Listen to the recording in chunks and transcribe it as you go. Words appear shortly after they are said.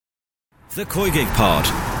The Koigig Pod.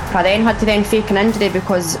 I then had to fake an injury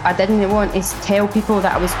because I didn't want to tell people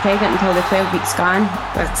that I was pregnant until the 12-week scan.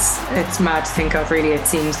 It's mad to think of, really. It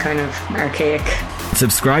seems kind of archaic.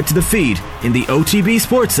 Subscribe to the feed in the OTB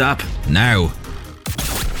Sports app now.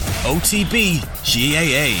 OTB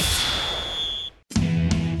GAA.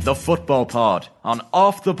 The Football Pod on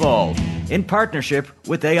Off the Ball in partnership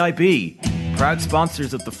with AIB, proud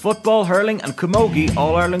sponsors of the Football, Hurling and Camogie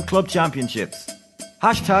All-Ireland Club Championships.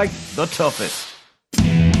 Hashtag the toughest.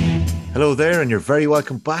 Hello there, and you're very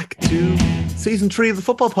welcome back to Season 3 of the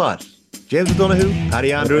Football Pod. James O'Donoghue,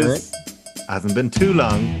 Paddy Andrews. Hasn't been too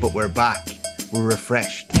long, but we're back. We're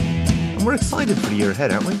refreshed. And we're excited for the year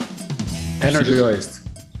ahead, aren't we? Energised.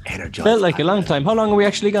 Felt like a long time. How long are we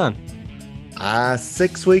actually gone?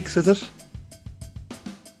 6 weeks, is it?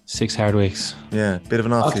 6 hard weeks. Yeah, bit of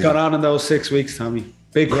an off What's gone on in those 6 weeks, Tommy?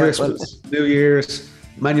 Big Christmas, New Year's,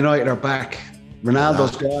 Man United are back,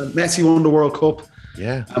 Ronaldo's gone, Messi won the World Cup.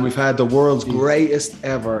 Yeah. And we've had the world's greatest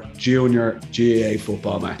ever junior GAA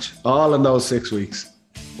football match. All in those 6 weeks.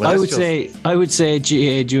 Well, I would say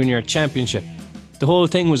GAA Junior Championship. The whole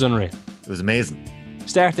thing was unreal. It was amazing.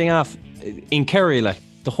 Starting off in Kerry,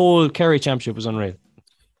 the whole Kerry Championship was unreal.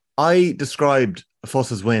 I described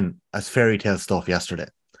Fuss's win as fairy tale stuff yesterday.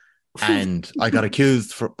 And I got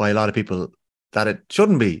accused by a lot of people that it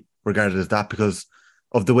shouldn't be regarded as that because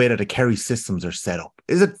of the way that the Kerry systems are set up.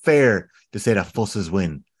 Is it fair to say that Fuss's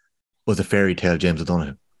win was a fairy tale, James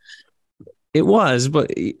O'Donoghue? It was,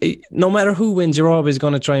 but no matter who wins, you're always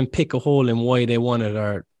going to try and pick a hole in why they won it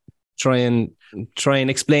or try and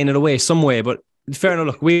explain it away some way. But fair enough,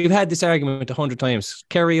 look, we've had this argument 100 times.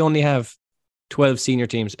 Kerry only have 12 senior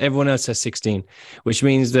teams. Everyone else has 16, which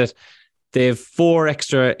means that they have 4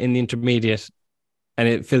 extra in the intermediate and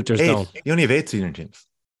it filters down. You only have 8 senior teams.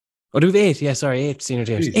 Oh, do we have 8? Yeah, sorry, 8 senior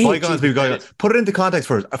teams. Put it into context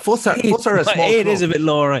first. Fuss are a small 8 club. is a bit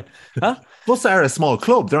low, right? Huh? Fuss are a small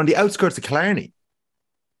club. They're on the outskirts of Killarney.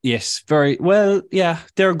 Yes, very well. Yeah,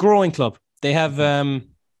 they're a growing club. They have,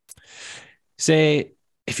 say,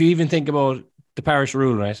 if you even think about the parish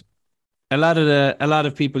rule, right? A lot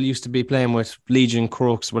of people used to be playing with Legion,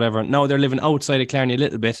 Crooks, whatever. Now they're living outside of Killarney a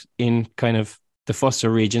little bit in kind of the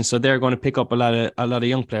Fusser region, so they're going to pick up a lot of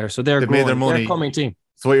young players. So they've made their money. They're a coming team.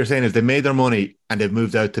 So what you're saying is they made their money and they've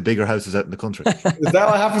moved out to bigger houses out in the country. Is that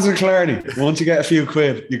what happens in Killarney? Once you get a few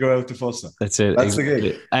quid, you go out to Fussa. That's it. That's exactly the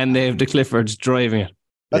gig. And they have the Cliffords driving it.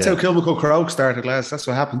 That's how Kilmacud Croke started, lads. That's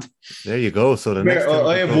what happened. There you go. So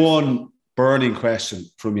I have one burning question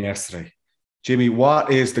from yesterday. Jimmy,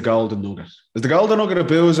 what is the golden nugget? Is the golden nugget a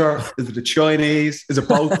boozer? Is it a Chinese? Is it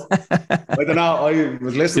both? I don't know. I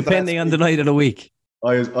was listening depending on the night of the week.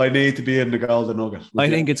 I need to be in the golden nugget. I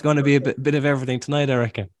think it's going to be a bit of everything tonight, I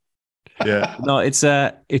reckon. Yeah. No, it's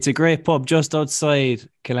a great pub just outside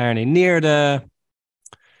Killarney, near the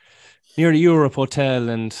Europe Hotel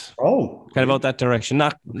and kind of out that direction.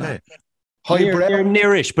 Not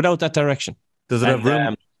nearish, but out that direction. Does it have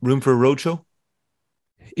room for a roadshow?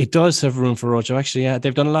 It does have room for a roadshow. Actually, yeah,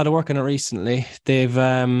 they've done a lot of work on it recently. They've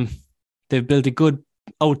built a good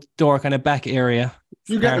outdoor kind of back area.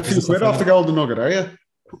 You get a few quid off the golden nugget, are you?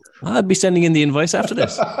 I'll be sending in the invoice after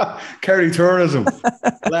this. Kerry tourism.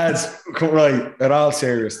 Lads, right, in all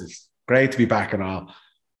seriousness, great to be back and all.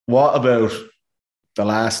 What about the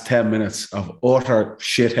last 10 minutes of utter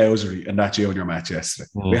shithousery in that junior match yesterday?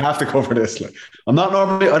 We have to cover this. I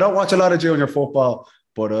don't watch a lot of junior football,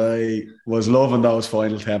 but I was loving those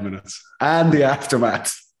final 10 minutes and the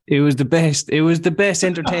aftermath. It was the best. It was the best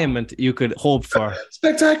entertainment you could hope for.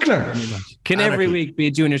 Spectacular. Can every week be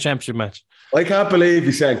a junior championship match? I can't believe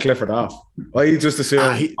he sent Clifford off. I just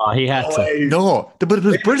assumed he had to. No, but it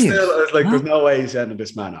was brilliant. There's no way he's sending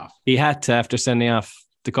this man off. He had to after sending off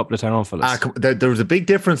the couple of Tyrone fellas. There was a big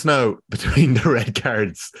difference now between the red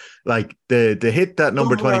cards. Like the hit that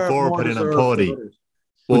number 24 put in on Paddy.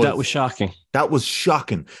 That was shocking. That was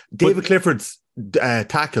shocking. David Clifford's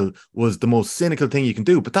tackle was the most cynical thing you can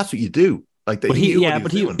do, but that's what you do. Like,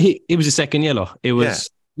 it was a second yellow. It was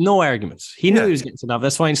no arguments. He knew he was getting sent off.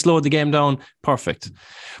 That's fine. Slowed the game down. Perfect.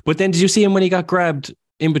 But then, did you see him when he got grabbed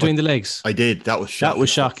in between the legs? I did. That was shocking. That was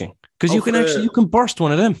shocking because you can burst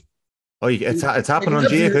one of them. Oh, it's happened on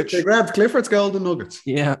GAA. They grabbed Clifford's golden nuggets.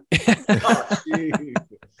 Yeah.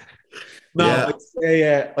 I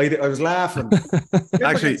was laughing.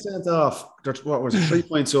 Actually, sent off. What was it? 3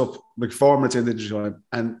 points up, like 4 minutes into the time,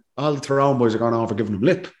 and all the Tyrone boys are going over giving him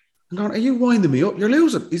lip. I'm going, are you winding me up? You're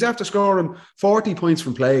losing. He's after scoring 40 points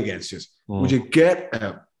from play against you. Would you get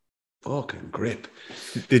a fucking grip?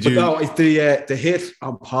 Did you? No, the hit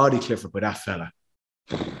on Paddy Clifford by that fella.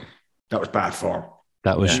 That was bad form.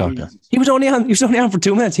 That was shocking. He was only on for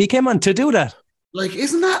 2 minutes. He came on to do that. Like,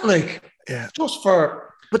 isn't that like just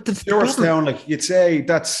for? But the down, like you'd say,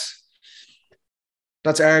 that's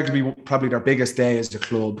arguably probably their biggest day as a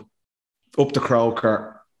club. Up to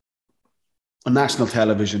Croker on national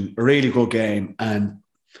television, a really good game, and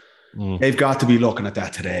they've got to be looking at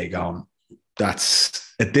that today, going,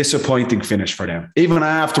 that's a disappointing finish for them. Even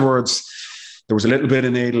afterwards, there was a little bit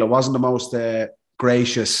of needle. It wasn't the most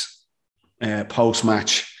gracious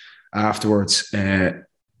post-match afterwards. I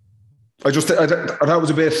thought it was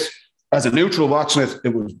a bit, as a neutral watching it,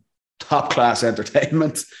 it was top-class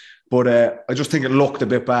entertainment. But I just think it looked a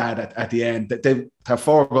bit bad at the end. They have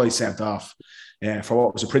 4 guys sent off for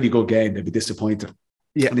what was a pretty good game. They'd be disappointed.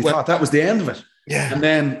 Yeah, and they thought that was the end of it. Yeah. And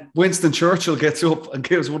then Winston Churchill gets up and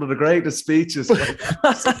gives one of the greatest speeches.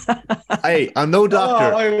 Hey, I'm no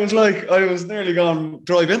doctor. I was nearly gone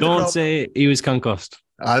drive into. Don't say he was concussed.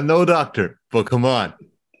 I'm no doctor, but come on.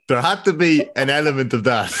 There had to be an element of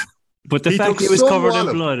that. But the fact he was covered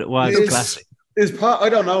in blood was classic. I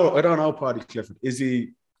don't know, Paddy Clifford. Is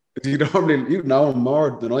he normally, you know him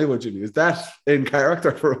more than I would, Jimmy? Is that in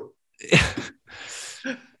character for him?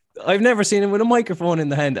 I've never seen him with a microphone in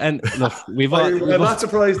the hand. And look, I'm not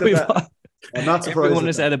surprised at that. I'm not surprised. Everyone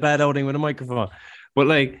has had a bad outing with a microphone. But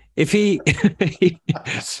like, if he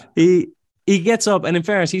gets up, and in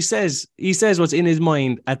fairness, he says what's in his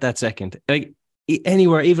mind at that second. Like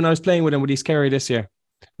anywhere, even I was playing with him with his Kerry this year.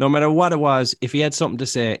 No matter what it was, if he had something to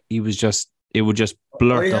say, it would just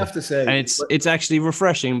blurt I out. have to say, and it's actually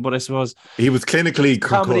refreshing. But I suppose he was clinically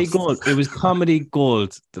comedy gold. It was comedy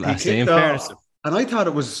gold the last day. In fairness. And I thought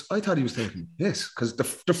he was taking this because the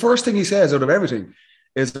first thing he says out of everything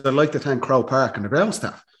is, I'd like to thank Crow Park and the ground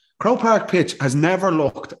staff. Crow Park pitch has never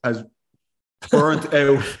looked as burnt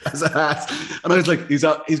out as it has. And I was like, he's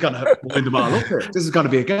going to wind them all up here. This is going to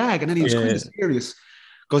be a gag. And then he was kind of serious.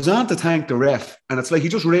 Goes on to thank the ref. And it's like he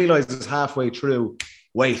just realizes halfway through,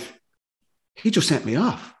 wait, he just sent me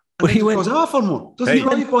off. And he goes off on one. He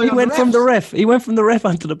went from the ref. He went from the ref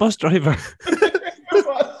onto the bus driver.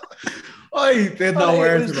 I didn't know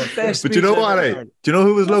where to go. But you know what? Do you know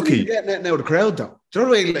who was lucky? Getting it now, the crowd though. Do you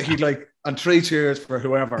know what I mean? He'd like, and 3 cheers for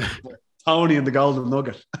whoever, Tony and the Golden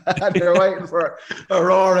Nugget. And they're waiting for a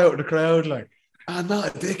roar out of the crowd, like,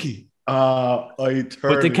 not a dickie. But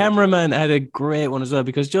the cameraman had a great one as well,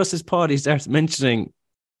 because just as Paddy starts mentioning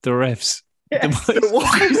the refs, the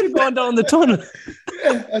boys are going down the tunnel.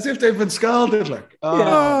 Yeah, as if they've been scalded, like.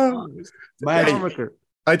 Mad.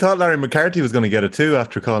 I thought Larry McCarthy was going to get it too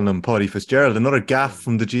after calling him Paddy Fitzgerald. Another gaffe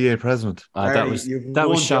from the GA president. That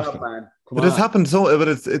was shocking. But it's happened so. But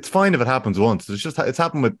it's fine if it happens once. It's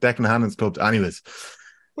happened with Declan Hannon's clubs, anyways.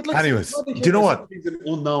 Do you know what? He's an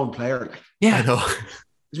unknown player. Like. Yeah, I know.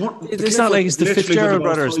 It's not like it's the Fitzgerald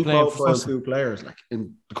brothers playing for 2 players like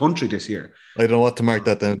in the country this year. I don't know what to mark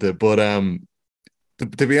that down to, but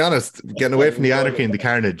to be honest, getting away from the anarchy and the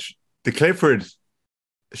carnage, the Clifford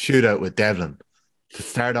shootout with Devlin to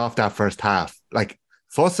start off that first half, like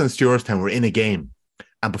Fuss and Stewartstown were in a game,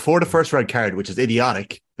 and before the first red card, which is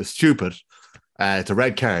idiotic, it's stupid, it's a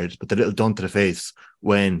red card, but the little dun to the face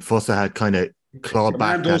when Fussa had kind of clawed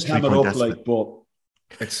back that 3-point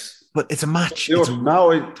deficit. But it's a match.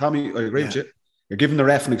 Tommy, I agree with you. You're giving the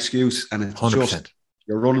ref an excuse, and it's 100%. Just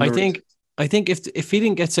you're running. I think if he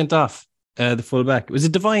didn't get sent off, the fullback was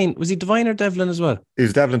it Devine? Was he Devine or Devlin as well? He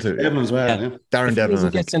was Devlin too. Devlin as well. Yeah. Darren Devlin.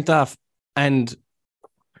 If he get sent off, and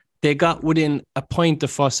they got within a point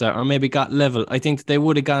of Fossa, or maybe got level, I think they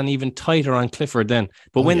would have gone even tighter on Clifford then.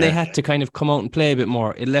 But when they had to kind of come out and play a bit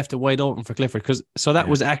more, it left it wide open for Clifford. So that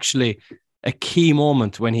was actually a key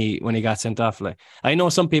moment when he got sent off. Like, I know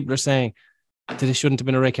some people are saying that it shouldn't have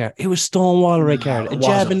been a red card. It was stonewall red card. A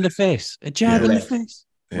jab in the face. A jab in the face.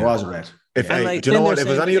 It was a red. Do you know what? If it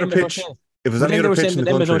was any other pitch, in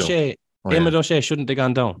the country, Emmett O'Shea shouldn't have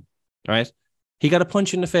gone down. Right? He got a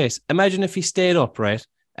punch in the face. Imagine if he stayed up, right,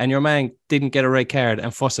 and your man didn't get a red card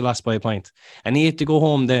and Fossa lost by a point, and he had to go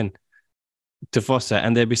home then to Fossa,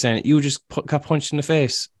 and they'd be saying, you just got punched in the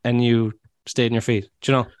face and you stayed in your feet.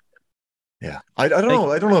 Do you know? Yeah, I don't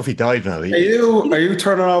know. I don't know if he died now. Are you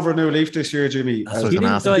turning over a new leaf this year, Jimmy? He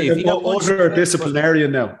didn't die. He got under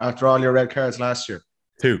disciplinarian now after all your red cards last year.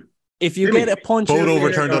 2. If you get a punch, both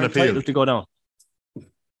overturned on appeal to go down.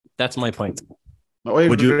 That's my point. No, I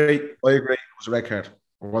agree. It was a red card.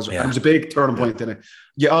 It was a big turning point in it.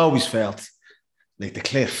 You always felt like the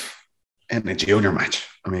Cliff in the junior match.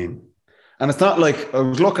 I mean, and it's not like, I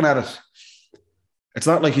was looking at it, it's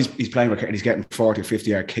not like he's playing with and he's getting 40 or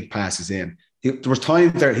 50 yard kick passes in. There was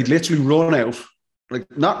time there, he'd literally run out, like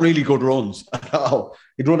not really good runs at all.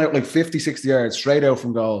 He'd run out like 50, 60 yards straight out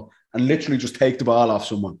from goal and literally just take the ball off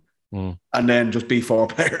someone and then just beat 4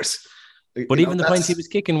 players. But even the points he was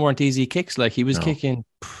kicking weren't easy kicks. Like he was kicking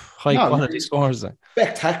high quality scores.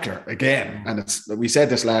 Spectacular again. And we said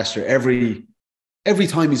this last year. Every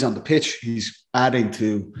time he's on the pitch, he's adding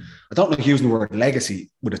to. I don't like using the word legacy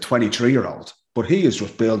with a 23-year-old, but he is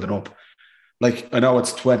just building up. Like I know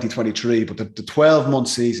it's 2023, but the 12-month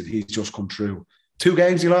season he's just come through. 2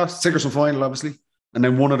 games he lost, Sigerson final, obviously, and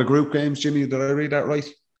then one of the group games. Jimmy, did I read that right?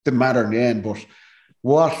 Didn't matter in the end, but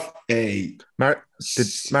what a did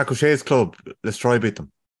Mark O'Shea's club Destroy beat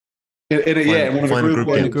them? One of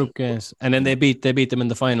the group games, and then they beat them in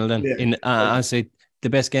the final. Then I say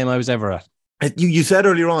the best game I was ever at. You said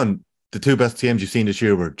earlier on the 2 best teams you've seen this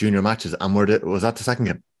year were junior matches, and was that the second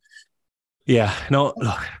game? Yeah, no,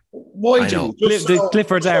 look. Why do the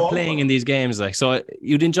Cliffords are playing in these games, like, so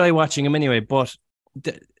you'd enjoy watching them anyway. But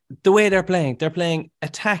the way they're playing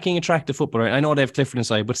attacking, attractive football. Right? I know they have Clifford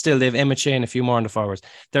inside, but still they have Emma Shea and a few more on the forwards.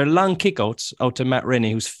 They're long kickouts out to Matt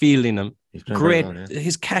Rennie, who's fielding them. Great, well,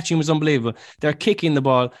 his catching was unbelievable. They're kicking the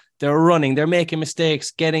ball, they're running, they're making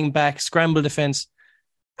mistakes, getting back, scramble defense,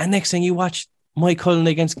 and next thing you watch Mike Cullen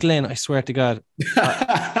against Glen. I swear to God,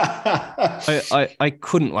 I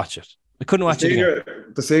couldn't watch it. I couldn't watch it again.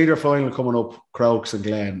 The senior final coming up, Crokes and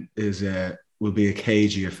Glen, will be a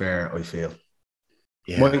cagey affair, I feel.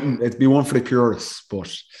 Yeah. It'd be one for the purists,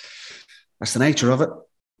 but that's the nature of it.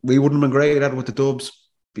 We wouldn't have been great at it with the Dubs.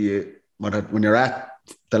 When you're at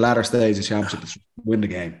the latter stage of championship, win the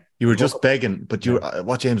game. You were just begging, but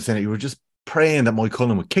what James was saying, you were just praying that Mike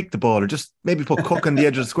Cullen would kick the ball or just maybe put Cook on the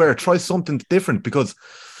edge of the square, try something different, because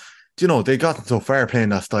they gotten so far playing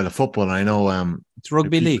that style of football. And I know it's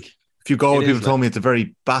rugby league. A few Galway people told me it's a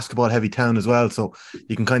very basketball heavy town as well, so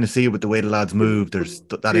you can kind of see it with the way the lads move. There's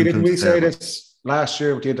that influence. Didn't we say this last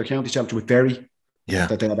year with the Inter-County Championship with Derry? Yeah,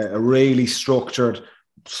 that they had a really structured,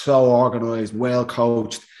 so organised, well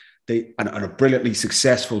coached, and a brilliantly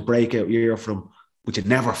successful breakout year from which you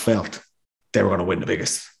never felt they were going to win the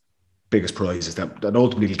biggest prizes that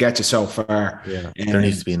ultimately get you so far. Yeah, there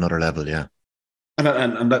needs to be another level. Yeah,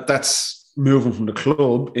 and that's moving from the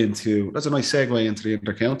club into, that's a nice segue into the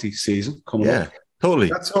inter-county season coming up. Yeah, totally.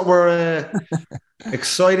 That's what we're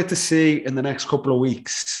excited to see in the next couple of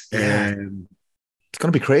weeks. Yeah. It's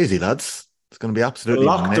going to be crazy, lads. It's going to be absolutely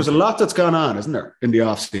amazing. There's a lot that's gone on, isn't there, in the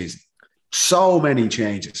off-season? So many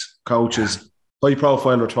changes, coaches,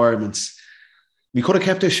 high-profile retirements. We could have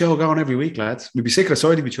kept this show going every week, lads. We'd be sick of the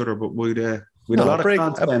sight of each other, but we'd a lot of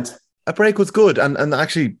content. A break was good, and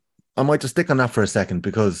actually, I might just stick on that for a second,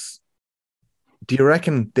 because do you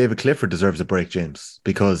reckon David Clifford deserves a break, James?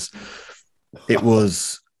 Because it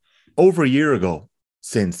was over a year ago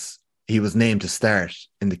since he was named to start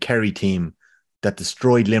in the Kerry team that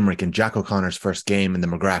destroyed Limerick in Jack O'Connor's first game in the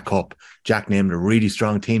McGrath Cup. Jack named a really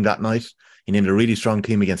strong team that night. He named a really strong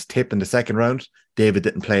team against Tip in the second round. David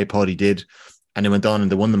didn't play, Paddy did. And they went on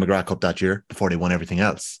and they won the McGrath Cup that year before they won everything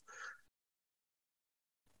else.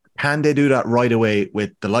 Can they do that right away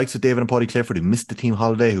with the likes of David and Paddy Clifford, who missed the team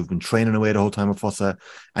holiday, who've been training away the whole time at Fossa,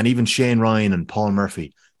 and even Shane Ryan and Paul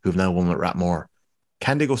Murphy, who've now won with Rathmore?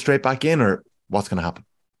 Can they go straight back in, or what's going to happen?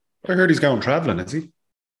 I heard he's going travelling, is he?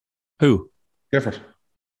 Who? Clifford.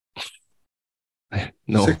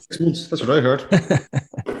 No. 6 months, that's what I heard.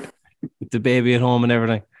 The baby at home and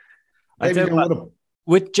everything.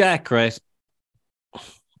 With Jack, right?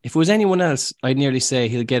 If it was anyone else, I'd nearly say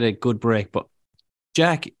he'll get a good break, but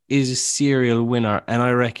Jack is a serial winner, and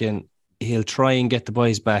I reckon he'll try and get the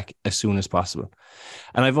boys back as soon as possible.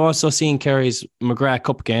 And I've also seen Kerry's McGrath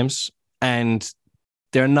Cup games, and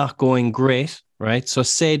they're not going great, right? So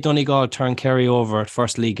say Donegal turn Kerry over at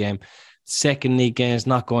first league game, second league game is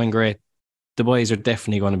not going great. The boys are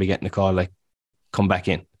definitely going to be getting a call, like, come back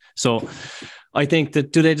in. So I think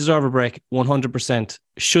that, do they deserve a break? 100%.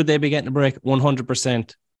 Should they be getting a break?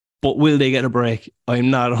 100%. But will they get a break?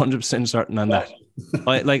 I'm not 100% certain on that.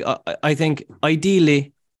 I think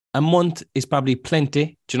ideally a month is probably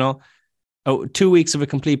plenty. Do you know? 2 weeks of a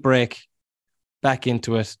complete break, back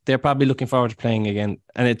into it. They're probably looking forward to playing again,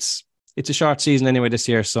 and it's a short season anyway this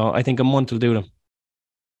year. So I think a month will do them.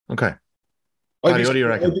 Okay. Paddy, what do you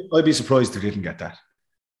reckon? I'd be surprised if they didn't get that.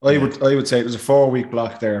 I would say there's a 4 week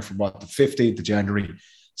block there from the 15th of January.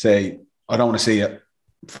 Say, I don't want to see it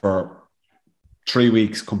for 3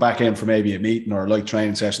 weeks, come back in for maybe a meeting or a light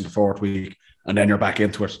training session the 4th week, and then you're back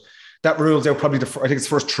into it. That rules out probably I think it's the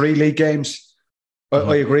first 3 league games.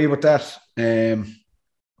 I agree with that. And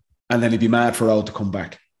then he'd be mad for Old to come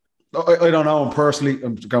back. I don't know. And personally,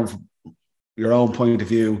 I'm going from your own point of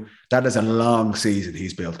view, that is a long season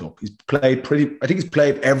he's built up. He's played he's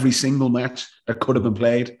played every single match that could have been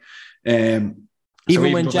played. He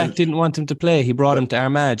Even when Jack didn't want him to play, he brought him to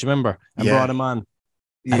Armagh, remember? And brought him on.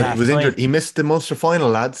 Yeah, he was injured. He missed the Munster final,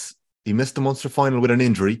 lads. He missed the Munster final with an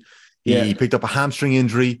injury. He picked up a hamstring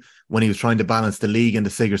injury when he was trying to balance the league and the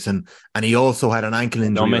Sigerson, and he also had an ankle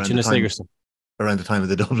injury. Don't mention the Sigerson. Around the time of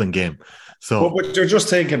the Dublin game. So, but they're just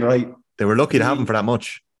thinking, right? They were lucky to have him for that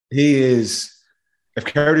much. He is. If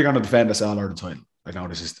Kerry are going to defend this All-Ireland title, I know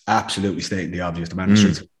this is absolutely stating the obvious. The man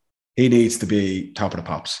he needs to be top of the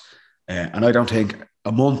pops, and I don't think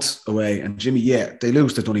a month away. And Jimmy, they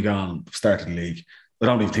lose to Donegal start of the league. I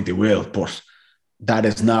don't even think they will, but that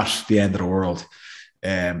is not the end of the world.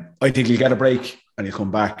 I think he'll get a break and he'll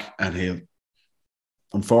come back, and he'll,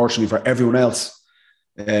 unfortunately for everyone else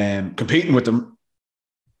competing with them,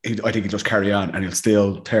 I think he'll just carry on and he'll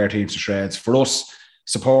still tear teams to shreds. For us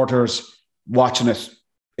supporters watching it,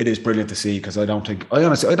 it is brilliant to see, because I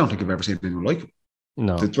honestly don't think I've ever seen anything like him.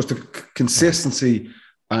 No, just the consistency,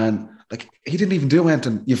 and like, he didn't even do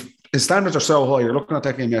anything. His standards are so high. You're looking at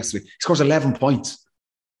that game yesterday. He scores 11 points.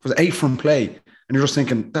 It was 8 from play, and you're just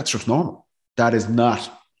thinking that's just normal. That is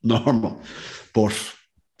not normal. But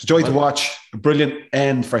it's a joy to watch. A brilliant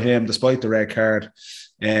end for him, despite the red card.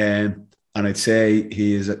 And I'd say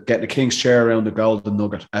he is getting a king's chair around the golden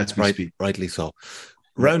nugget as we speak. Rightly so.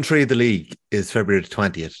 Round 3 of the league is February the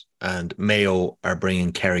 20th, and Mayo are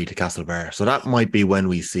bringing Kerry to Castlebar. So that might be when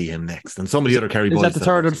we see him next. And some of the other Kerry boys. Is that the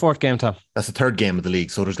third or the fourth game, Tom? That's the third game of the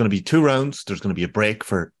league. So there's going to be 2 rounds. There's going to be a break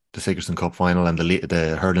for the Sigerson Cup final and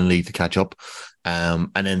the hurling league to catch up.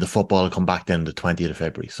 And then the football will come back then the 20th of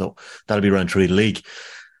February. So that'll be round 3 of the league.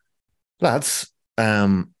 Lads,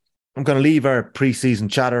 I'm going to leave our pre-season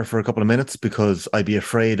chatter for a couple of minutes, because I'd be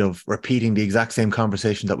afraid of repeating the exact same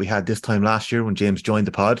conversation that we had this time last year when James joined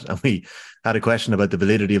the pod, and we had a question about the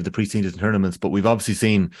validity of the pre-season tournaments. But we've obviously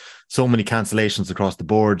seen so many cancellations across the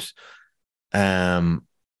board.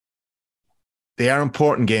 They are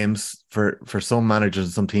important games for some managers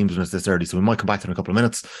and some teams when it's this early, so we might come back to it in a couple of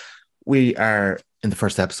minutes. We are in the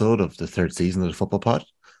first episode of the 3rd season of the Football Pod.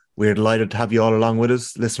 We're delighted to have you all along with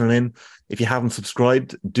us, listening in. If you haven't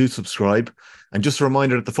subscribed, do subscribe. And just a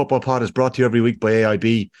reminder that the Football Pod is brought to you every week by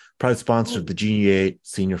AIB, proud sponsor of the GEA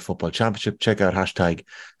Senior Football Championship. Check out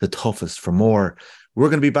 #the toughest for more. We're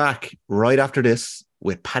going to be back right after this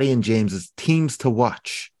with Paddy and James's teams to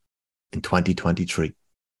watch in 2023.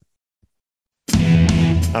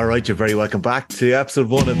 All right, you're very welcome back to episode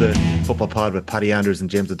 1 of the Football Pod with Paddy Anders and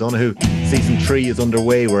James O'Donoghue. Season 3 is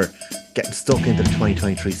underway. We're getting stuck into the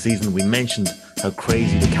 2023 season. We mentioned how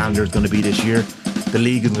crazy the calendar is going to be this year. The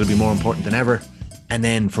league is going to be more important than ever. And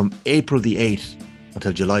then from April the 8th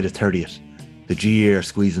until July the 30th, the GA are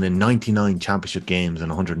squeezing in 99 championship games in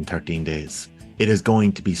 113 days. It is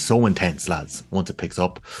going to be so intense, lads, once it picks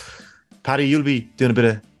up. Paddy, you'll be doing a bit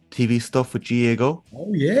of TV stuff with GA Go.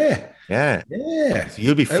 Oh, yeah. Yeah. So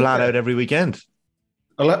you'll be flat out every weekend.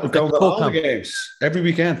 I'll go to all the games every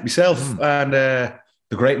weekend. Myself and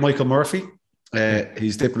the great Michael Murphy.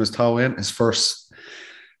 He's dipping his toe in his first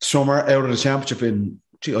summer out of the championship in,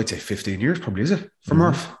 I'd say 15 years, probably, is it? For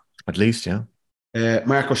Murph. At least, yeah.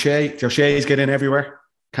 Mark O'Shea. The O'Shea's get in everywhere.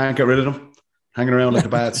 Can't get rid of them. Hanging around like a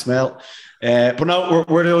bad smell. But no,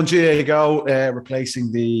 we're doing GA Go,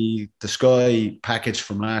 replacing the Sky package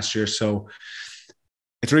from last year. So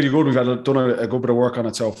it's really good. We've done a good bit of work on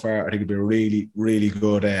it so far. I think it'll be a really, really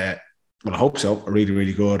good, well, I hope so, a really,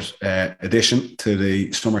 really good addition to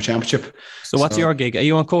the Summer Championship. So what's your gig? Are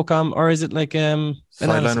you on CoCom, or is it like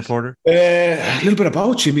sideline reporter? A little bit of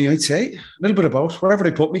both, Jimmy, I'd say. A little bit of both, wherever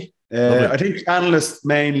they put me. I think analyst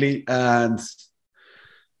mainly, and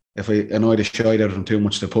if I annoy the shite out of them too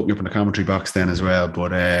much, they'll put me up in the commentary box then as well.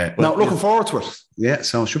 But no, looking forward to it. Yeah,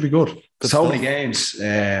 so it should be good. So many games.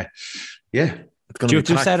 Yeah. Do you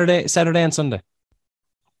do Saturday and Sunday?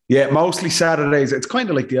 Yeah, mostly Saturdays. It's kind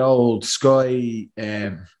of like the old Sky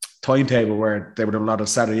timetable where they would have a lot of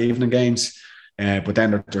Saturday evening games. But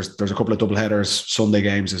then there's a couple of double headers, Sunday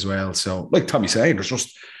games as well. So like Tommy saying,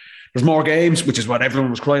 there's more games, which is what everyone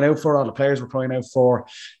was crying out for. All the players were crying out for.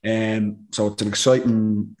 So it's an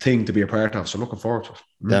exciting thing to be a part of. So looking forward to it.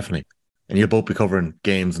 Definitely. And you'll both be covering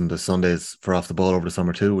games on the Sundays for Off the Ball over the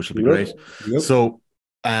summer too, which will be great. Yep. So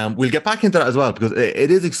we'll get back into that as well, because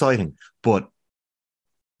it is exciting, but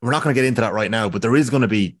we're not going to get into that right now. But there is going to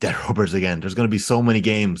be dead rubbers again. There's going to be so many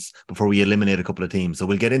games before we eliminate a couple of teams. So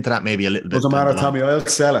we'll get into that maybe a little bit. Doesn't matter, Tommy. I'll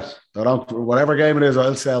sell it. Whatever game it is,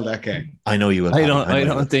 I'll sell that game. I know you will. I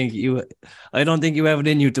don't think you have it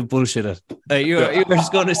in you to bullshit it. You're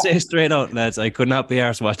just going to say straight out, lads, I could not be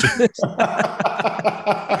arsed watching this.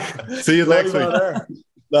 See you next week.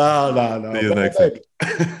 No. See you next week.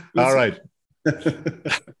 All right.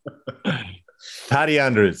 Paddy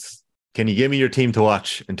Andrews, Can you give me your team to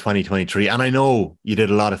watch in 2023? And I know you did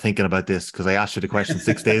a lot of thinking about this because I asked you the question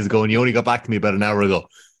 6 days ago and you only got back to me about an hour ago.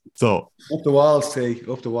 So up the walls, T.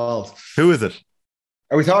 Up the walls. Who is it?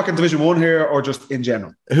 Are we talking Division 1 here or just in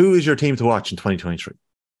general? Who is your team to watch in 2023?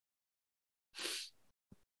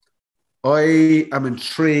 I am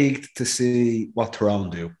intrigued to see what Tyrone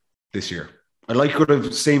do this year. I like what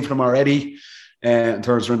I've seen from them already in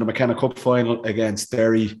terms of the McKenna Cup final against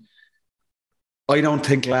Derry. I don't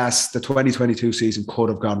think the 2022 season could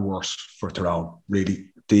have gone worse for Tyrone,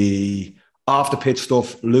 really. The off-the-pitch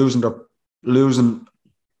stuff, losing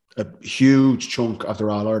a huge chunk of their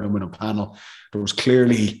All-Ireland winning panel. There was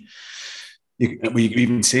clearly, we've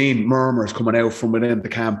even seen murmurs coming out from within the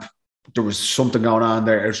camp. There was something going on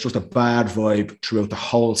there. It's just a bad vibe throughout the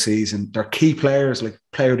whole season. They're key players, like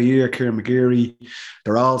Player of the Year, Kieran McGeary.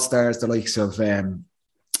 They're all-stars, the likes of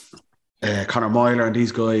Conor Myler and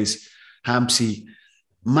these guys, Hampsey,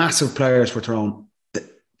 massive players for Tyrone.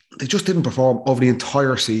 They just didn't perform over the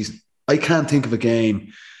entire season. I can't think of a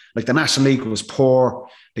game. Like the National League was poor.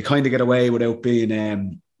 They kind of get away without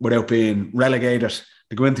being relegated.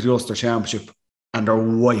 They go into the Ulster Championship and they're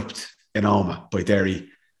wiped in Omagh by Derry.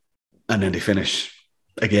 And then they finish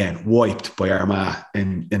again, wiped by Armagh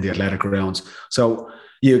in the athletic grounds. So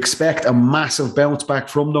you expect a massive bounce back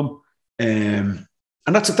from them. And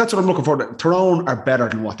that's what I'm looking for. Tyrone are better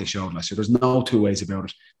than what they showed last year. There's no two ways about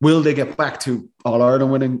it. Will they get back to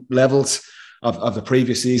All-Ireland winning levels of the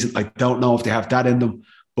previous season? I don't know if they have that in them,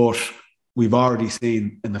 but we've already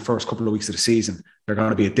seen in the first couple of weeks of the season, they're going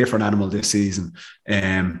to be a different animal this season.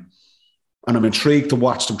 And I'm intrigued to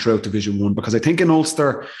watch them throughout Division 1 because I think in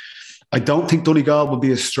Ulster, I don't think Donegal will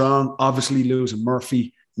be as strong. Obviously losing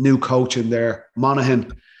Murphy, new coach in there.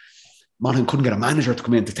 Monaghan couldn't get a manager to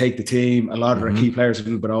come in to take the team. A lot of their key players are a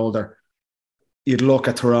little bit older. You'd look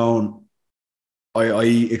at Tyrone. I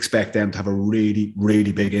expect them to have a really,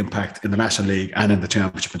 really big impact in the National League and in the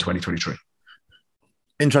Championship in 2023.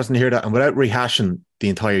 Interesting to hear that. And without rehashing the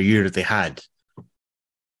entire year that they had,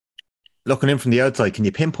 looking in from the outside, can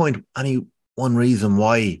you pinpoint any one reason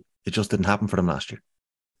why it just didn't happen for them last year?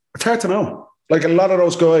 It's hard to know. Like a lot of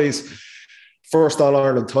those guys, first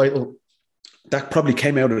All-Ireland title, that probably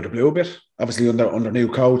came out of the blue a bit. Obviously, under new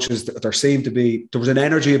coaches, there was an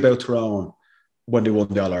energy about Tyrone when they won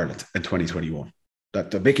the All-Ireland in 2021.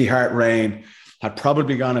 That the Mickey Hart reign had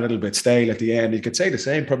probably gone a little bit stale at the end. You could say the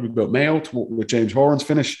same probably about Mayo with James Horan's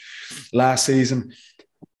finish last season.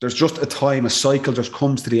 There's just a cycle just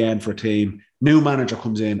comes to the end for a team. New manager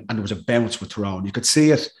comes in and there was a bounce with Tyrone. You could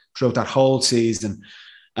see it throughout that whole season.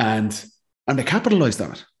 And they capitalised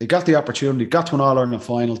on it. They got the opportunity, got to an All-Ireland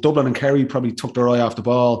final. Dublin and Kerry probably took their eye off the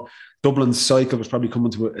ball. Dublin's cycle was probably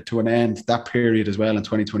coming to an end that period as well in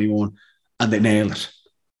 2021. And they nailed it.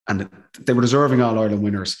 And they were deserving All-Ireland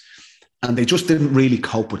winners. And they just didn't really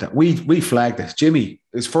cope with that. We flagged it. Jimmy,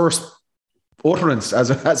 his first utterance as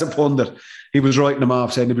a pundit, he was writing them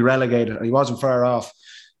off, saying they'd be relegated. And he wasn't far off.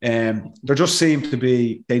 There just seemed to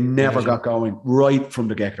be, they never got going right from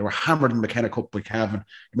the get. They were hammered in the McKenna Cup by Cavan.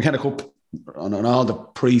 The McKenna Cup on all the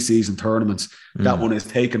pre-season tournaments, that one is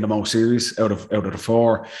taken the most serious out of the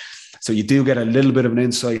four. So you do get a little bit of an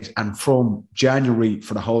insight. And from January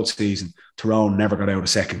for the whole season, Tyrone never got out of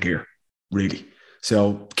second gear, really.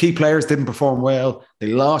 So key players didn't perform well. They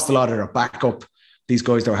lost a lot of their backup. These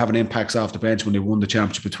guys that were having impacts off the bench when they won the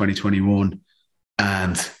championship in 2021.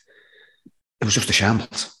 And it was just a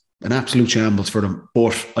shambles, an absolute shambles for them.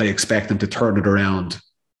 But I expect them to turn it around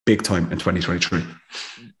big time in 2023.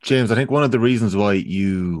 James, I think one of the reasons why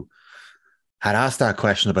you had asked that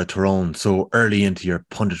question about Tyrone so early into your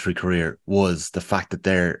punditry career was the fact that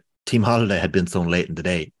their team holiday had been so late in the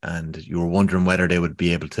day and you were wondering whether they would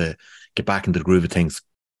be able to get back into the groove of things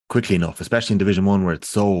quickly enough, especially in Division 1 where it's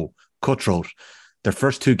so cutthroat. Their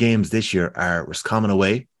first two games this year are Roscommon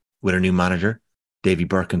away with a new manager, Davy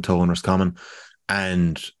Burke and Towan Roscommon,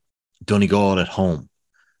 and Donegal at home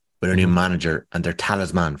with a new manager and their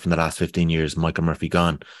talisman from the last 15 years, Michael Murphy,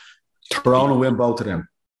 gone. Tyrone will win both of them.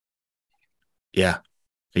 Yeah.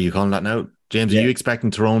 Are you calling that now? James, are you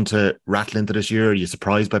expecting Tyrone to rattle into this year? Are you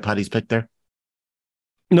surprised by Paddy's pick there?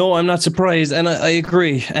 No, I'm not surprised. And I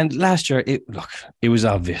agree. And last year, it was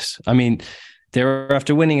obvious. I mean, they were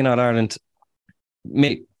after winning in All-Ireland,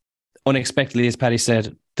 unexpectedly, as Paddy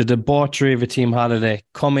said, the debauchery of a team holiday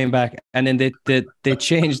coming back, and then they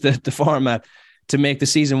changed the format to make the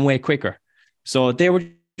season way quicker. So they were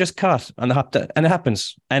just caught on the hop, and it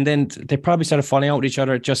happens. And then they probably started falling out with each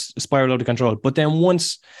other, just spiraled out of control. But then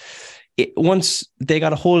once they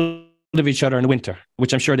got a hold of each other in the winter,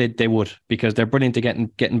 which I'm sure they would, because they're brilliant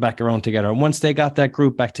at getting back around together. And once they got that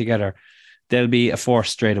group back together, they'll be a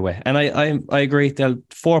force straight away. And I agree. They'll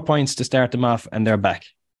 4 points to start them off, and they're back.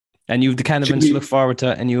 And you've the Canavans to look forward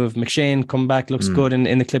to, and you have McShane come back, looks good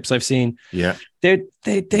in the clips I've seen. Yeah, they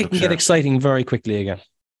can get exciting very quickly again.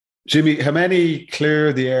 Jimmy, how many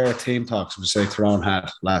clear the air team talks would you say Tyrone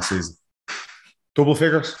had last season? Double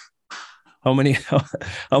figures? How many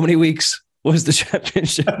weeks was the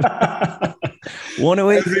championship? 1 a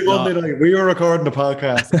week? Every Monday night. We were recording the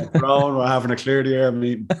podcast and Tyrone were having a clear the air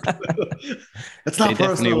meeting. It's not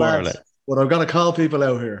personal, lads, but I'm going to call people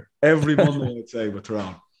out here every Monday, I'd say, with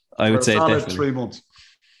Tyrone. I would say definitely 3 months.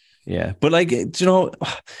 Yeah, but like, you know,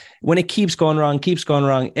 when it keeps going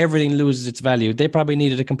wrong, everything loses its value. They probably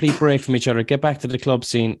needed a complete break from each other, get back to the club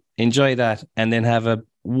scene, enjoy that, and then have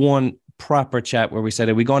one proper chat where we said,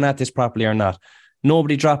 are we going at this properly or not?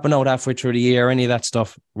 Nobody dropping out halfway through the year, any of that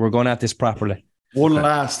stuff. We're going at this properly. One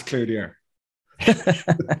last clear the air.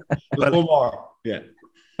 One more. Yeah.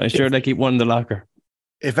 I'm sure they keep one in the locker.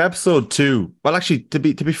 If episode 2, well, actually, to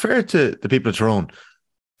be fair to the people of Tyrone,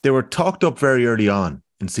 they were talked up very early on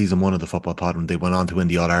in season 1 of the Football Pod when they went on to win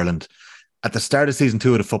the All-Ireland. At the start of season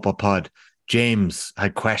 2 of the Football Pod, James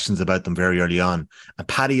had questions about them very early on, and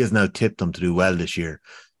Paddy has now tipped them to do well this year.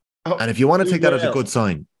 Oh, and if you want to take that as a good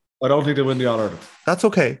sign, I don't think they win the All-Ireland. That's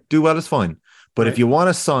okay. Do well is fine. But if you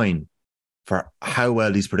want a sign for how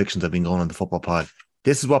well these predictions have been going on the Football Pod,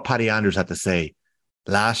 this is what Paddy Anders had to say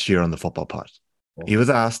last year on the Football Pod. He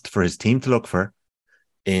was asked for his team to look for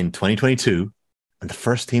in 2022, and the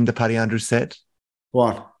first team that Paddy Anders said,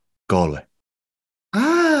 what? Galway.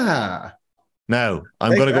 Ah. Now,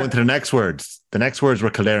 I'm going to go into the next words. The next words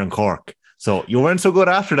were Kildare and Cork. So you weren't so good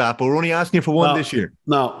after that, but we're only asking you for one this year.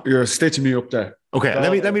 No, you're stitching me up there. Okay,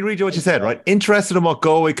 let me read you what you said, right? Interested in what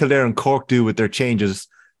Galway, Kildare and Cork do with their changes,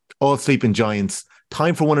 all sleeping giants.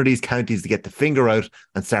 Time for one of these counties to get the finger out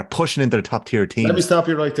and start pushing into the top tier teams. Let me stop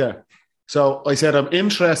you right there. So I said I'm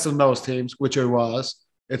interested in those teams, which I was.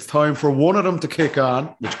 It's time for one of them to kick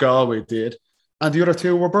on, which Galway did, and the other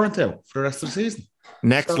two were burnt out for the rest of the season.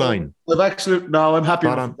 Next line. I'm happy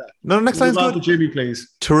with that. No, next line's good. To Jimmy, please.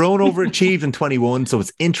 Tyrone overachieved in 21, so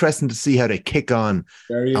it's interesting to see how they kick on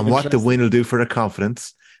and what the win will do for their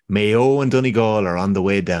confidence. Mayo and Donegal are on the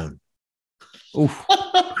way down. Oof.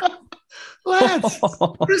 Lads,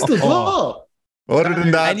 crystal ball. Other than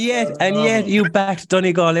that, and yet you backed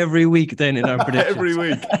Donegal every week then in our predictions. Every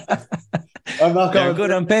week. I'm not going good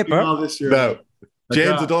on paper. This year. No.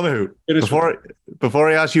 James O'Donoghue, before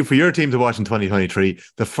I ask you for your team to watch in 2023,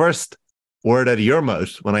 the first word out of your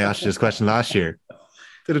mouth when I asked you this question last year.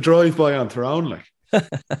 Did a drive-by on Tyrone, like?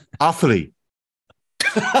 Offaly.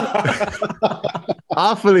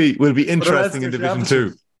 Offaly will be interesting in Division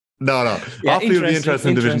 2. No. Yeah, Offaly will be interesting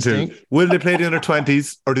in Division 2. Will they play the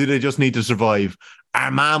under-20s or do they just need to survive?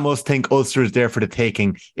 Armagh must think Ulster is there for the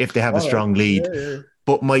taking if they have a strong lead. Yeah.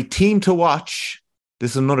 But my team to watch...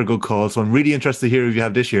 This is another good call, so I'm really interested to hear if you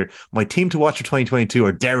have this year. My team to watch for 2022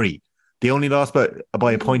 are Derry. They only lost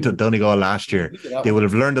by a point to Donegal last year. They would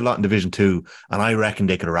have learned a lot in Division 2, and I reckon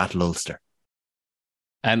they could rattle Ulster.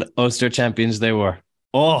 And Ulster champions they were.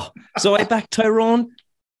 Oh, so I backed Tyrone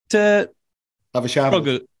to have a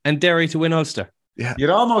struggle and Derry to win Ulster. Yeah, you'd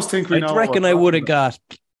almost think I reckon I would have got.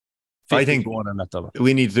 I think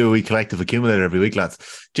we need to do a wee collective accumulator every week, lads.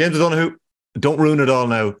 James O'Donoghue, don't ruin it all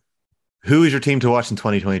now. Who is your team to watch in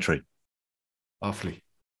 2023? Offaly.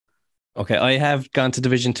 Okay, I have gone to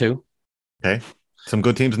Division 2. Okay, some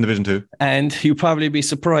good teams in Division 2. And you'll probably be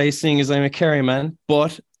surprised, seeing as I'm a Kerry man,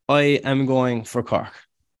 but I am going for Cork.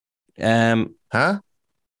 Huh?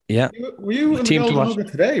 Yeah. Were you in team to watch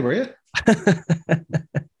today, were you?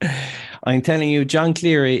 I'm telling you, John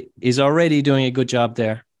Cleary is already doing a good job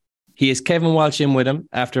there. He has Kevin Walsh in with him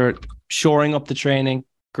after shoring up the training.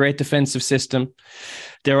 Great defensive system.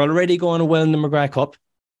 They're already going well in the McGrath Cup.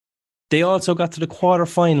 They also got to the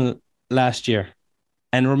quarter-final last year.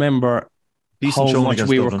 And remember how much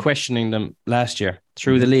we were questioning them last year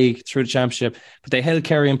through the league, through the championship. But they held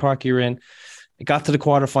Kerry and Páirc Uí Rinn. It got to the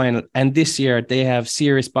quarter-final. And this year, they have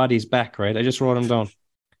serious bodies back, right? I just wrote them down.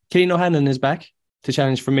 Ciaran O'Hanlon is back to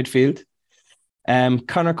challenge for midfield.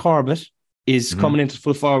 Conor Corbett is coming into the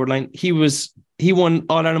full forward line. He won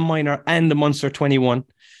All-Ireland Minor and the Munster 21.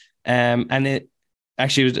 And it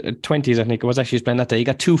actually was 20s, I think it was actually playing that day. He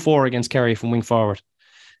got 2-4 against Kerry from wing forward.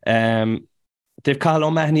 They've Cathal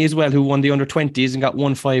O'Mahony as well, who won the under-20s and got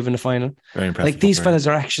 1-5 in the final. Very impressive. Like, these fellas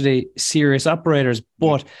are actually serious operators.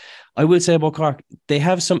 But I will say about Cork, they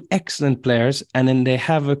have some excellent players, and then they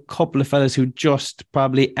have a couple of fellas who just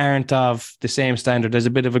probably aren't of the same standard. There's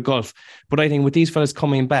a bit of a gulf. But I think with these fellas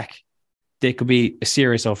coming back, they could be a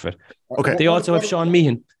serious outfit. Okay. They also have Sean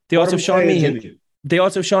Meehan. They also have Sean Meehan. They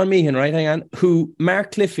also have Sean Meehan, right? Hang on. Who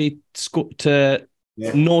Mark Cliffy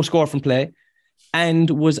no score from play and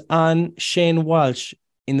was on Shane Walsh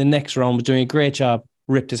in the next round, was doing a great job,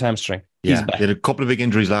 ripped his hamstring. He's back. He had a couple of big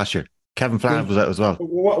injuries last year. Kevin Flav was out as well.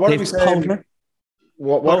 What are we saying? Powder.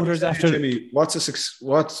 What are we saying, Jimmy?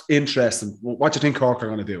 What's interesting? What do you think Cork are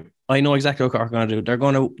going to do? I know exactly what Cork are going to do.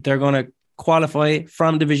 They're going to qualify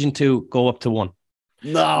from Division 2, go up to 1.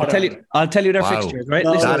 No, I'll tell you their fixtures, right?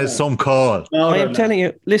 No, that is some call. I am telling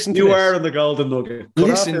you, listen to you this. are in the golden nugget.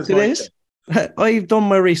 Listen to this. I've done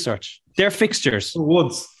my research. Their fixtures.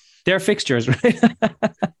 Once. Their fixtures, right?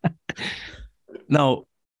 Now,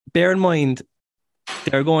 bear in mind,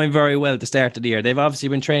 they're going very well at the start of the year. They've obviously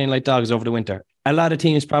been training like dogs over the winter. A lot of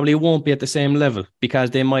teams probably won't be at the same level because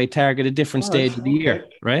they might target a different stage of the year,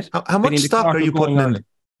 right? How much stock are you putting in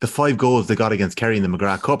the 5 goals they got against Kerry in the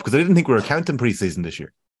McGrath Cup? Because I didn't think we were counting pre-season this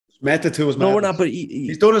year. Method to his No, we're not, but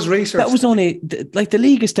he's done his research. That was only, like, the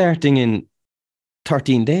league is starting in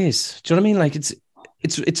 13 days. Do you know what I mean? Like,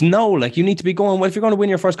 it's now, like, you need to be going well. If you're going to win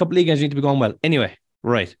your first couple of league games, you need to be going well. Anyway,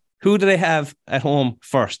 right. Who do they have at home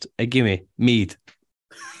first? Gimme, Meath.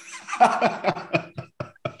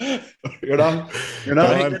 You're not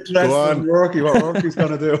interested in Rourke, what Rourke's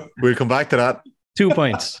going to do. We'll come back to that. 2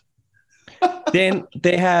 points. Then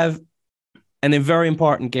they have a very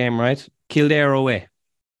important game, right? Kildare away.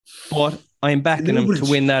 But I'm backing them to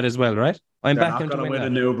win that as well, right? I'm backing them to win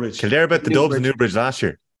that. Newbridge. Kildare bet the Dubs in Newbridge last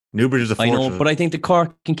year. Newbridge is a fortress. I know, but I think the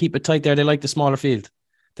Cork can keep it tight there. They like the smaller field.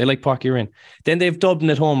 They like Páirc Uí Rinn. Then they've Dublin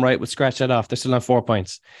at home, right? With scratch that off. They're still on 4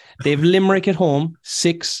 points. They've Limerick at home,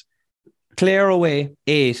 6. Clare away,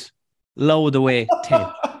 8. Louth away, 10.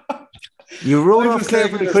 You rolled off Clare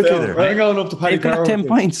pretty quickly there. Right? Going up to They've got 10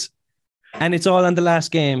 points. And it's all on the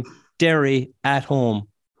last game. Derry at home,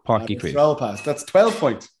 Páirc Uí Chaoimh. That's 12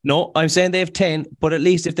 points. No, I'm saying they have 10, but at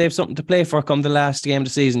least if they have something to play for come the last game of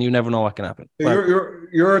the season, you never know what can happen.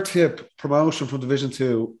 Your tip, promotion from Division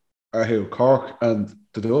 2 are who? Cork and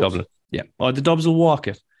the Dubs? Dublin. Yeah. Oh, the Dubs will walk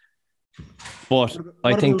it. But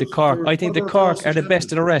I think the Cork are the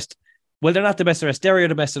best of the rest. Well, they're not the best of the rest. Derry are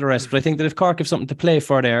the best of the rest. But I think that if Cork have something to play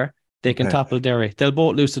for there, they can topple Derry. They'll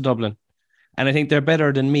both lose to Dublin. And I think they're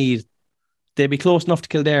better than Meath. They'd be close enough to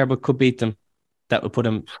Kildare, but could beat them. That would put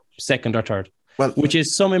them second or third. Well, which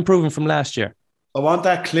is some improvement from last year. I want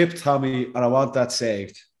that clip, Tommy, and I want that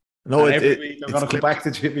saved. No, every week I'm going to come back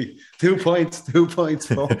to Jimmy. 2 points, 4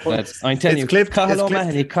 points. I'm telling you, Cathal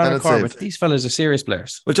O'Mahony, Conor Corbett, these fellas are serious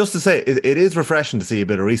players. Well, just to say, it is refreshing to see a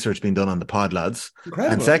bit of research being done on the pod, lads.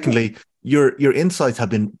 Incredible. And secondly, your insights have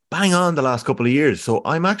been bang on the last couple of years. So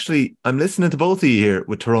I'm listening to both of you here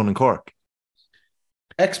with Tyrone and Cork.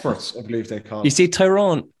 Experts, I believe they call. You see,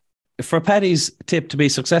 Tyrone, for Paddy's tip to be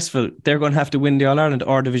successful, they're going to have to win the All-Ireland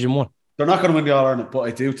or Division 1. They're not going to win the All-Ireland, but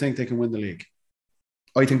I do think they can win the league.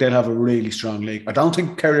 I think they'll have a really strong league. I don't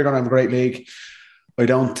think Kerry are going to have a great league. I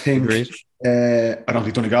don't think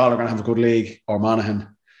Donegal are going to have a good league, or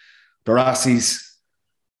Monaghan. The Rassies,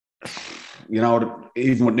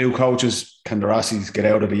 even with new coaches, can the Rassies get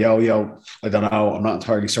out of the yo-yo? I don't know. I'm not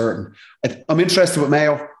entirely certain. I'm interested with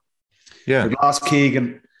Mayo. Yeah. They lost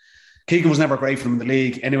Keegan. Keegan was never great for them in the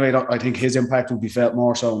league. Anyway, I think his impact would be felt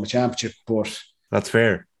more so in the championship. But that's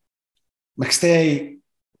fair. McStay,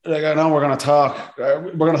 I know we're going to talk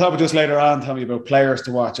about this later on, Tommy, about players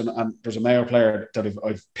to watch, and there's a Mayo player that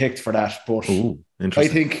I've picked for that. But I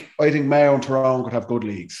think Mayo and Tyrone could have good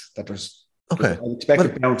leagues. I expect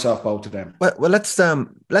to bounce off both of them. Well, let's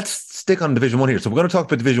stick on Division 1 here. So we're going to talk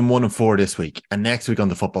about Division 1 and 4 this week. And next week on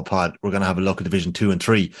the Football Pod, we're going to have a look at Division 2 and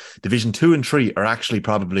 3. Division 2 and 3 are actually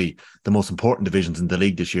probably the most important divisions in the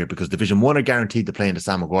league this year, because Division 1 are guaranteed to play in the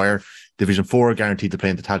Sam Maguire. Division 4 are guaranteed to play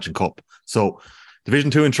in the Tailteann Cup. So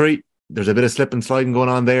Division 2 and 3, there's a bit of slip and sliding going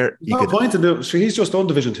on there. So he's just on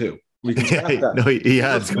Division 2. We can that. No, he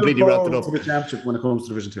has completely wrapped it up. To the championship when it comes to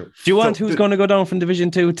Division 2. Do you want who's going to go down from Division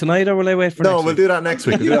 2 tonight, or will I wait for next week? We'll do that next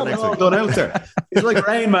week. Done out there. It's like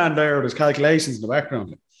Rain Man there with his calculations in the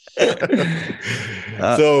background.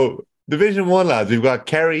 So Division 1, lads, we've got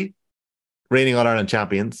Kerry, reigning All-Ireland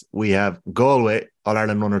champions. We have Galway,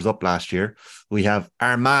 All-Ireland runners-up last year. We have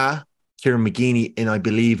Armagh, Kieran McGeeney in, I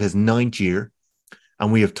believe, his 9th year.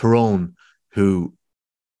 And we have Tyrone, who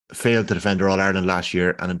failed to defend their All-Ireland last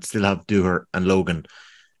year and still have Dooher and Logan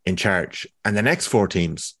in charge. And the next 4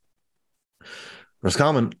 teams,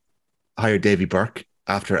 Roscommon hired Davy Burke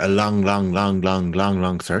after a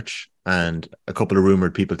long search, and a couple of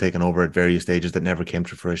rumoured people taking over at various stages that never came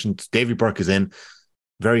to fruition. Davy Burke is in,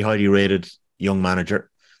 very highly rated young manager.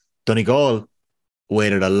 Donegal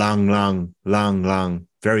waited a long,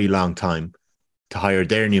 very long time to hire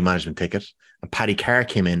their new management ticket. And Paddy Carr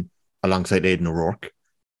came in alongside Aidan O'Rourke.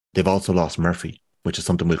 They've also lost Murphy, which is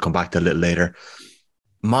something we'll come back to a little later.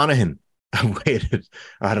 Monaghan had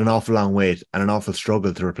an awful long wait and an awful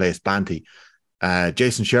struggle to replace Banty.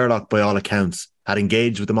 Jason Sherlock, by all accounts, had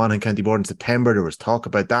engaged with the Monaghan County Board in September. There was talk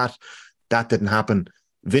about that. That didn't happen.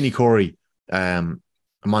 Vinnie Corey, a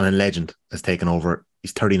Monaghan legend, has taken over.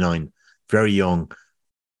 He's 39, very young.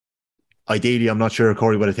 Ideally, I'm not sure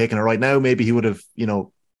Corey would have taken it right now. Maybe he would have,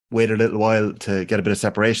 waited a little while to get a bit of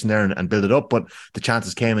separation there and build it up, but the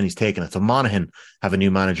chances came and he's taken it. So Monaghan have a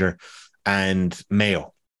new manager, and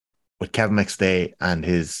Mayo with Kevin McStay and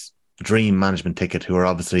his dream management ticket, who are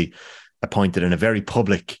obviously appointed in a very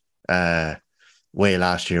public way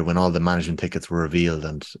last year when all the management tickets were revealed,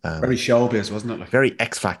 and very showbiz, wasn't it? Like, very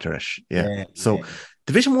X-Factor-ish. Yeah. So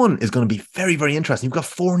Division 1 is going to be very, very interesting. You've got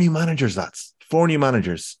 4 new managers, lads. 4 new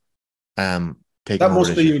managers. Taking that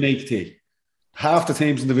must be unique to you. Half the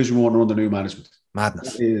teams in Division 1 are under new management.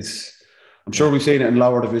 Madness. I'm sure we've seen it in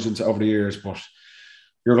lower divisions over the years, but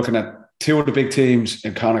you're looking at 2 of the big teams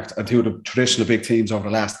in Connacht and 2 of the traditional big teams over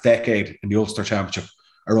the last decade in the Ulster Championship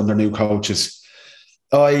are under new coaches.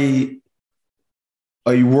 I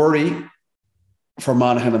worry for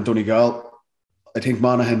Monaghan and Donegal. I think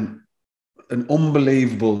Monaghan, an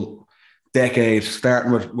unbelievable decade,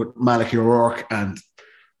 starting with Malachy O'Rourke and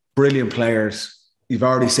brilliant players. You've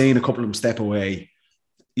already seen a couple of them step away.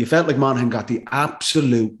 You felt like Monaghan got the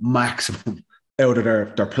absolute maximum out of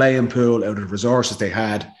their playing pool, out of the resources they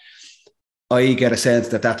had. I get a sense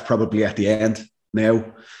that that's probably at the end now.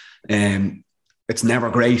 It's never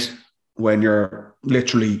great when you're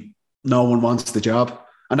literally no one wants the job.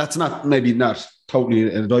 And that's maybe not totally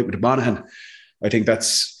an indictment of Monaghan. I think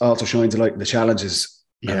that's also shines a light on the challenges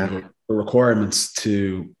and the requirements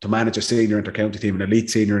to manage a senior inter-county team, an elite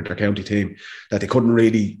senior inter-county team, that they couldn't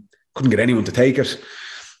get anyone to take it.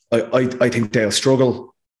 I think they'll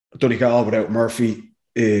struggle. Donegal without Murphy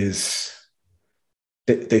they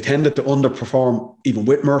tended to underperform even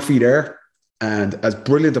with Murphy there. And as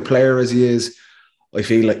brilliant a player as he is, I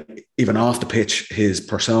feel like even off the pitch, his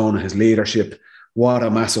persona, his leadership, what a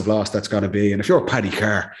massive loss that's going to be. And if you're Paddy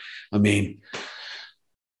Carr, I mean,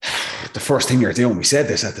 the first thing you're doing, we said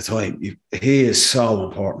this at the time, he is so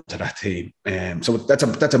important to that team. So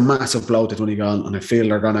that's a massive blow to Donegal, and I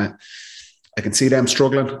feel I can see them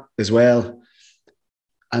struggling as well.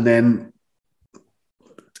 And then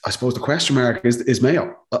I suppose the question mark is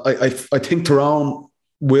Mayo. I think Tyrone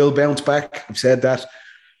will bounce back. I've said that.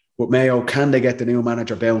 With Mayo, can they get the new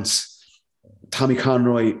manager bounce? Tommy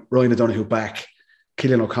Conroy, Ryan O'Donoghue back,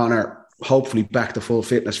 Cillian O'Connor hopefully back to full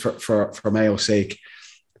fitness for Mayo's sake.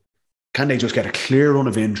 Can they just get a clear run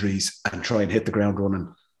of injuries and try and hit the ground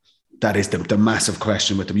running? That is the massive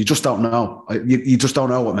question with them. You just don't know. You just don't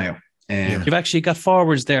know what Mayo. You've actually got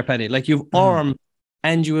forwards there, Paddy. Like you've Orm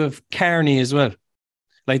and you have Carney as well.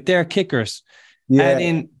 Like they're kickers. Yeah.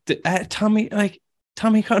 And in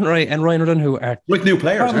Tommy Conroy and Ryan O'Donoghue are like new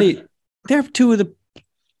players. Probably, they're 2 of the,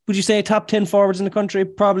 would you say, top 10 forwards in the country,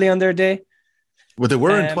 probably on their day. Well, they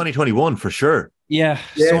were in 2021 for sure. Yeah.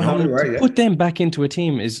 So put them back into a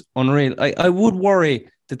team is unreal. I would worry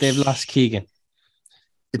that they've lost Keegan.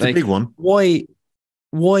 It's a big one.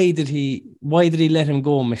 Why did he let him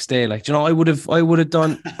go, McStay? Like, I would have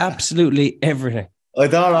done absolutely everything. I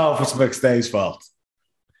don't know if it's McStay's fault.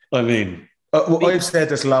 I mean, I've said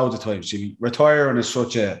this loads of times, Jimmy. Retiring is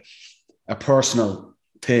such a personal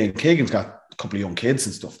thing. Keegan's got a couple of young kids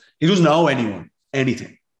and stuff. He doesn't know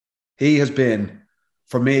anything. He has been,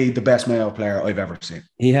 for me, the best Mayo player I've ever seen.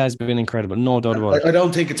 He has been incredible, no doubt about it. I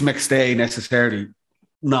don't think it's McStay necessarily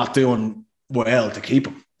not doing well to keep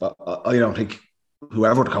him. But I don't think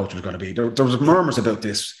whoever the coach was going to be. There was murmurs about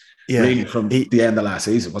this really from the end of last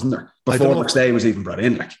season, wasn't there? Before McStay was even brought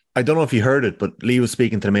in. Like, I don't know if you heard it, but Lee was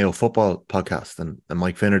speaking to the Mayo Football podcast and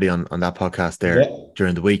Mike Finnerty on that podcast there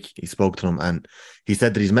during the week. He spoke to them and he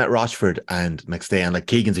said that he's met Rochford and McStay, and like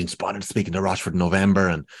Keegan's been spotted speaking to Rochford in November,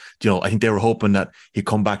 and I think they were hoping that he'd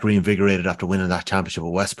come back reinvigorated after winning that championship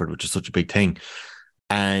at Westford, which is such a big thing.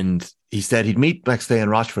 And he said he'd meet McStay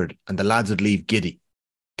and Rochford and the lads would leave giddy,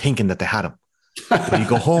 thinking that they had him. But he'd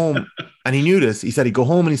go home, and he knew this. He said he'd go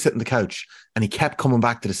home and he'd sit on the couch, and he kept coming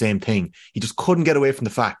back to the same thing. He just couldn't get away from the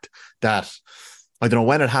fact that, I don't know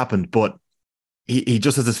when it happened, but he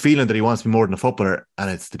just has this feeling that he wants to be more than a footballer, and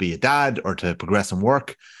it's to be a dad or to progress in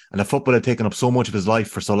work. And the football had taken up so much of his life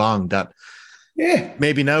for so long that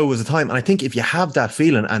maybe now was the time. And I think if you have that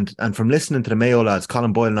feeling, and from listening to the Mayo lads,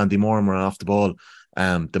 Colin Boyle and Andy Moran were off the ball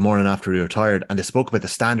the morning after he retired, and they spoke about the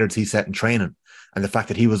standards he set in training and the fact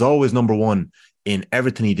that he was always number one in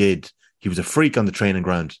everything he did. He was a freak on the training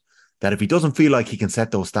ground, that if he doesn't feel like he can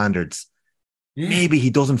set those standards, maybe he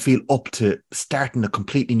doesn't feel up to starting a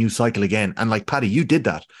completely new cycle again. And like Paddy, you did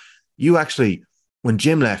that. You actually, when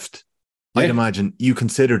Jim left, I'd imagine you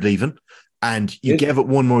considered leaving, and you gave it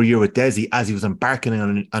one more year with Desi as he was embarking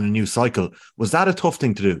on a new cycle. Was that a tough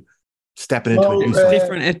thing to do? Stepping into a new cycle?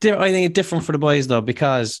 Different. I think it's different for the boys though,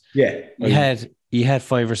 because you had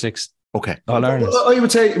 5 or 6. Okay. All Irelands. I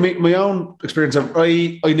would say my own experience.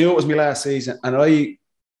 I knew it was my last season, and I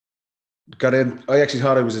got in. I actually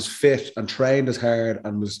thought I was as fit and trained as hard,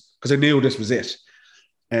 and was because I knew this was it.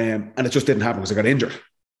 And it just didn't happen because I got injured,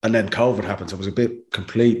 and then COVID happened. So it was a bit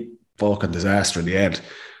complete fucking disaster in the end.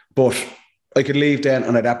 But I could leave then,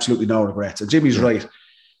 and I'd absolutely no regrets. And Jimmy's right.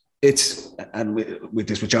 And with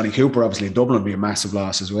this with Johnny Cooper, obviously in Dublin, be a massive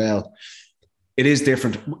loss as well. It is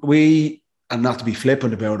different. And not to be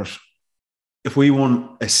flippant about it, if we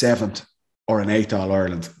won a 7th or an 8th All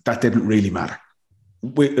Ireland, that didn't really matter.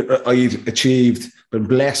 I'd achieved, been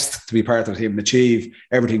blessed to be part of the team and achieve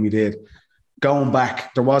everything we did. Going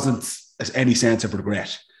back, there wasn't any sense of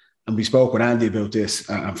regret. And we spoke with Andy about this,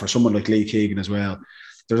 and for someone like Lee Keegan as well,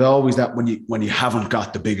 there's always that when you haven't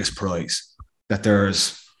got the biggest prize, that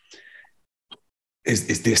there's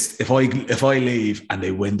is this if I leave and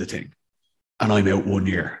they win the thing and I'm out 1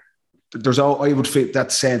 year, I would fit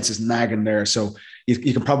that sense is nagging there. So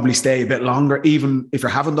you can probably stay a bit longer, even if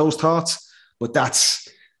you're having those thoughts. But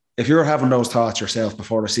if you're having those thoughts yourself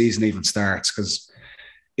before the season even starts, because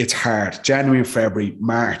it's hard. January and February,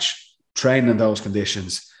 March, training in those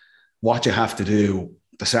conditions, what you have to do,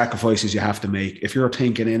 the sacrifices you have to make. If you're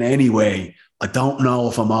thinking in any way, I don't know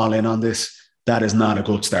if I'm all in on this, that is not a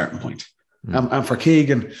good starting point. And for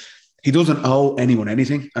Keegan, he doesn't owe anyone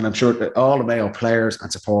anything. And I'm sure that all the Mayo players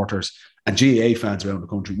and supporters and GAA fans around the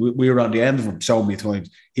country, we were on the end of him so many times.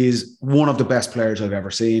 He's one of the best players I've ever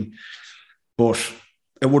seen. But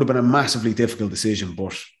it would have been a massively difficult decision.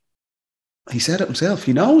 But he said it himself.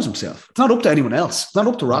 He knows himself. It's not up to anyone else. It's not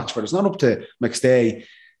up to Rochford. It's not up to McStay.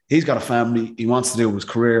 He's got a family. He wants to do his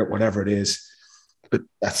career, whatever it is. But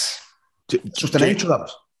that's just the nature of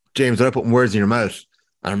it. James, without putting words in your mouth,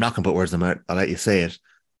 and I'm not going to put words in my mouth, I'll let you say it.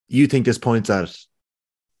 You think this points at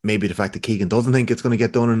maybe the fact that Keegan doesn't think it's going to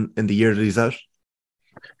get done in the year that he's out?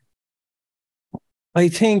 I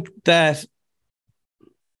think that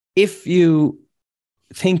if you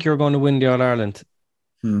think you're going to win the All-Ireland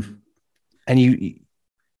and you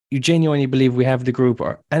genuinely believe we have the group,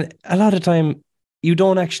 and a lot of time you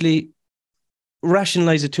don't actually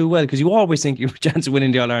rationalize it too well, because you always think you have a chance of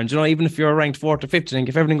winning the All-Ireland. You know, even if you're ranked 4th or 5th, you think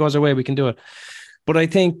if everything goes our way, we can do it. But I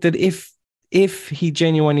think that if he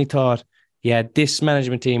genuinely thought, yeah, this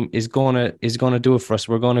management team is gonna do it for us,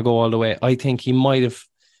 we're gonna go all the way, I think he might have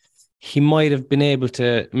been able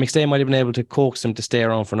to, McStay might have been able to coax him to stay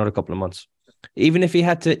around for another couple of months. Even if he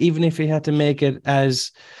had to make it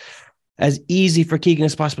as easy for Keegan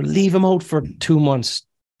as possible, leave him out for 2 months.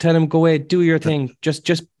 Tell him, go away, do your thing.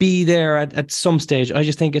 Just be there at some stage. I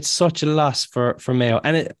just think it's such a loss for Mayo.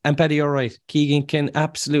 And Paddy, you're right. Keegan can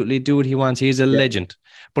absolutely do what he wants. He's a legend.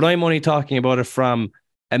 But I'm only talking about it from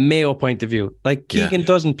a Mayo point of view. Like, Keegan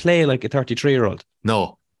doesn't play like a 33-year-old.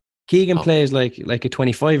 No. Keegan plays like a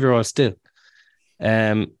 25-year-old still.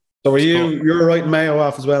 So you're writing Mayo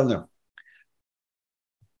off as well now?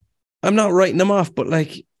 I'm not writing them off, but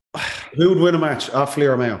like, who would win a match, Offaly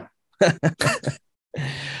or Mayo?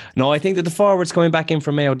 No, I think that the forwards coming back in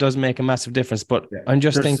for Mayo does make a massive difference, but I'm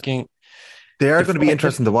just thinking they are going to be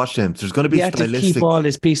interesting to watch them. There's going to be stylistic. To keep all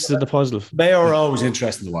these pieces of the puzzle. Mayo are always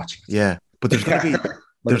interesting to watch. Yeah, but there's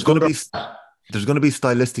going to be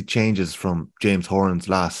stylistic changes from James Horan's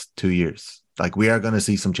last 2 years. Like, we are going to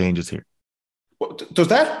see some changes here. Does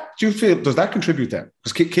that contribute then?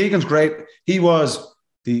 Because Keegan's great. He was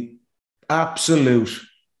the absolute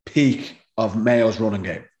peak of Mayo's running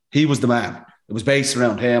game. He was the man. It was based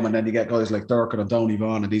around him, and then you get guys like Durkin and Donny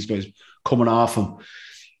Vaughan and these guys coming off him.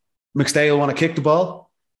 McStay will want to kick the ball.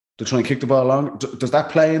 They'll try and kick the ball along. Does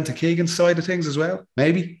that play into Keegan's side of things as well?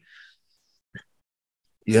 Maybe.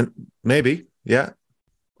 Yeah, maybe. Yeah.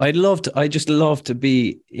 I just love to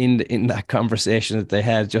be in that conversation that they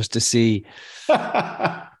had, just to see. See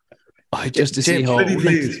how.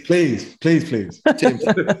 Please. James,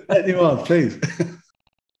 anyone, please.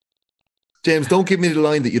 James, don't give me the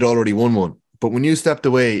line that you'd already won one. But when you stepped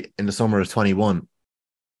away in the summer of 21,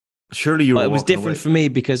 surely you were. It was different for me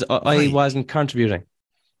because I wasn't contributing.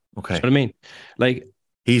 Okay. You know what I mean? Like,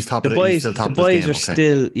 he's top of the boys. The boys are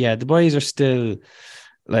still, the boys are still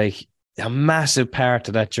like a massive part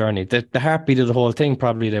of that journey. The heartbeat of the whole thing,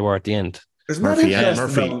 probably they were at the end. Murphy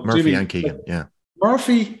and Keegan. Yeah.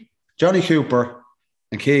 Murphy, Johnny Cooper,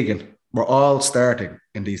 and Keegan were all starting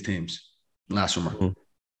in these teams last summer. Mm-hmm.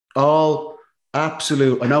 All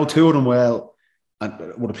absolute. I know two of them well, and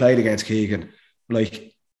would have played against Keegan.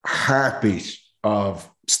 Like heartbeat of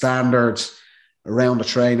standards around the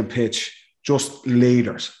training pitch, just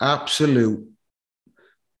leaders, absolute,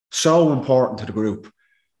 so important to the group,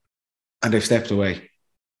 and they've stepped away.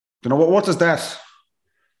 You know what does that?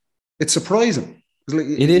 It's surprising.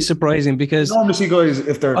 It is surprising because you normally see guys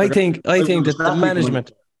if they're. I think that the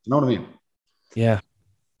management. You know what I mean? Yeah,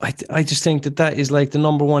 I just think that is like the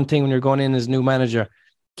number one thing when you're going in as a new manager.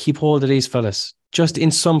 Keep hold of these fellas, just in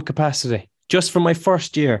some capacity, just for my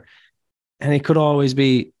first year, and it could always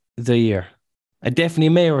be the year. I definitely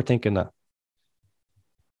may were thinking that.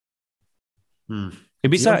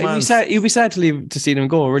 It'd be sad. You'd be sad to see them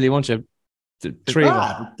go, really, won't you? The three of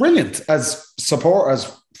them. Brilliant as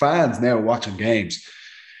fans now watching games.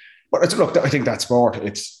 But look, I think that sport.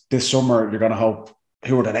 It's this summer. You're going to hope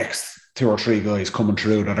who are the next 2 or 3 guys coming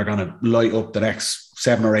through that are going to light up the next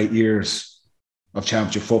 7 or 8 years of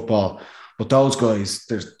championship football. But those guys,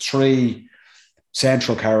 there's 3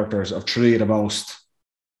 central characters of 3 of the most.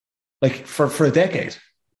 Like for a decade,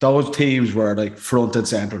 those teams were like front and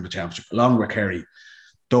centre of the championship, along with Kerry,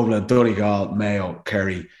 Dublin, Donegal, Mayo,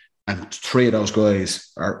 Kerry, and 3 of those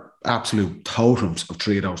guys are absolute totems of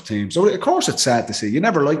 3 of those teams. So of course it's sad to see. You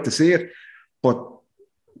never like to see it, but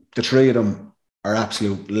the 3 of them are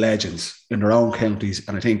absolute legends in their own counties,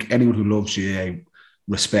 and I think anyone who loves GAA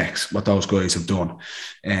respects what those guys have done.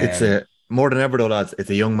 It's more than ever though, lads. It's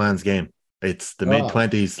a young man's game. It's the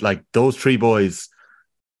mid-20s. Like those 3 boys.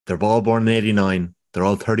 They're all born in 89. They're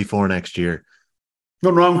all 34 next year.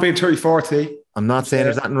 Nothing wrong with being 34, T. I'm not saying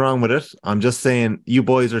there's nothing wrong with it. I'm just saying you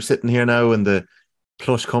boys are sitting here now in the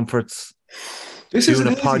plush comforts doing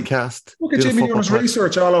a podcast. Look at Jimmy doing his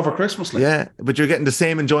research all over Christmas. Like. Yeah, but you're getting the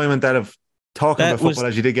same enjoyment out of talking about football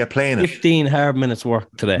as you did get playing it. 15 hard minutes work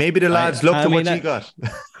today. Maybe the lads looked at what you got.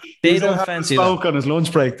 They don't fancy that. Spoke on his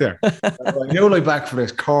lunch break there. You're like back for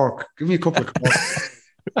this. Cork. Give me a couple of Cork.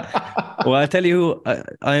 Well, I'll tell you,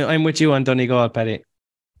 I'm with you on Donegal, Paddy.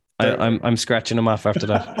 I'm scratching them off after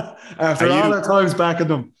that. After all the times backing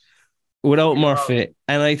them without Murphy,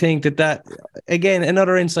 and I think that again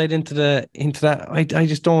another insight into that. I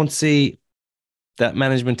just don't see that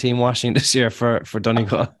management team washing this year for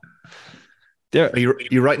Donegal. Are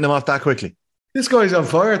you writing them off that quickly? This guy's on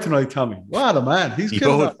fire tonight, Tommy. What a man! He's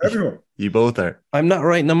killing off everyone. You both are. I'm not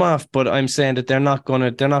writing them off, but I'm saying that they're not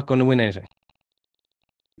going to win anything.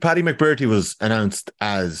 Paddy McBurty was announced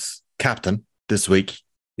as captain this week.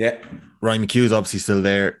 Yeah. Ryan McHugh's obviously still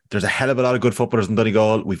there. There's a hell of a lot of good footballers in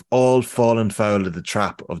Donegal. We've all fallen foul of the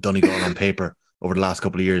trap of Donegal on paper over the last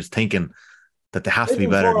couple of years, thinking that they have to be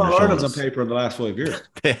better than Ireland's on paper in the last 5 years.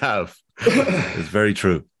 They have. It's very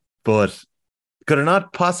true. But could it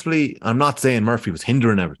not possibly, I'm not saying Murphy was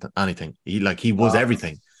hindering anything. He was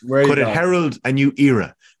everything. Could it herald a new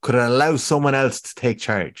era? Could it allow someone else to take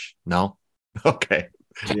charge? No? Okay.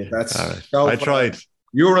 Yeah, that's all right. I tried.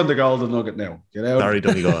 You're on the golden nugget now. Get out. Sorry,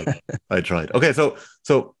 Donegal. I tried. Okay,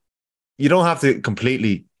 so you don't have to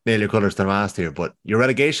completely nail your colours to the mast here, but your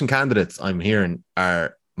relegation candidates, I'm hearing,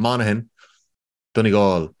 are Monaghan,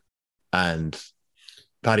 Donegal, and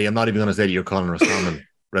Paddy. I'm not even going to say that you're calling Roscommon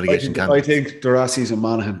relegation candidates. I think the Rossies and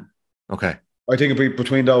Monaghan. Okay. I think it'd be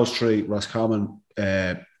between those 3, Roscommon,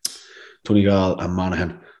 Donegal, and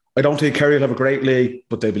Monaghan. I don't think Kerry will have a great league,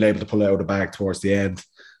 but they'll be able to pull out of the bag towards the end.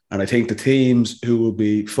 And I think the teams who will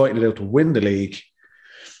be fighting it out to win the league,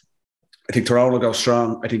 I think Tyrone will go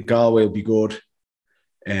strong. I think Galway will be good.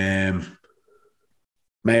 Mayo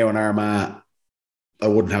and Armagh, I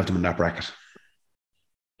wouldn't have them in that bracket.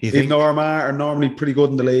 Even though Armagh are normally pretty good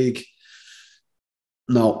in the league,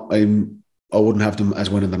 no, I wouldn't have them as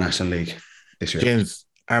winning the National League this year. James,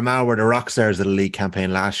 Armagh were the rock stars of the league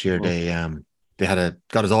campaign last year. They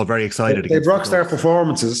got us all very excited. They've rock star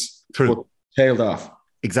performances, but tailed off.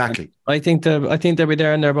 Exactly. I think they'll be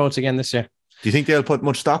there in their boats again this year. Do you think they'll put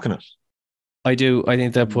much stock in it? I do. I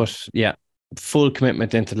think they'll put full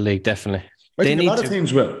commitment into the league. Definitely. I think a lot of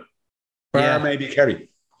teams will. Maybe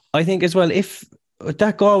Kerry. I think as well. If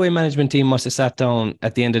that Galway management team must have sat down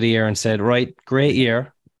at the end of the year and said, "Right, great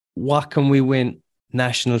year. What can we win?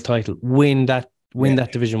 National title. Win that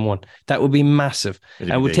Division 1. That would be massive,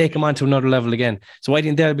 and would take them on to another level again." So I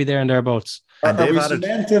think they'll be there in their boats.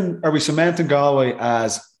 Are we cementing Galway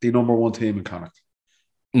as the number 1 team in Connacht?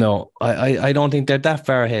 No, I don't think they're that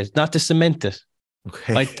far ahead. Not to cement it.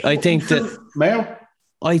 Okay. I think that Mayo.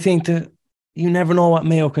 I think that you never know what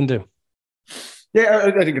Mayo can do.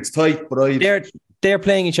 Yeah, I think it's tight, but they're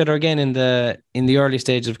playing each other again in the early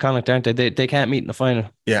stages of Connacht, aren't they? They can't meet in the final.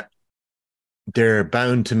 Yeah, they're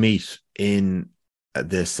bound to meet in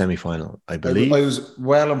the semi-final, I believe. I was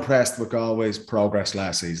well impressed with Galway's progress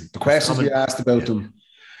last season. The questions we asked about them,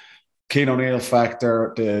 Keane O'Neill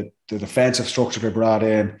factor, the defensive structure they brought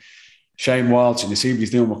in, Shane Walsh, and you see what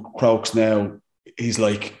he's doing with Crokes now. He's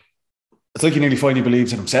like, it's like he nearly finally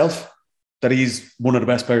believes in himself that he's one of the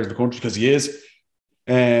best players in the country, because he is.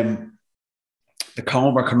 The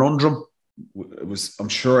Comer conundrum, I'm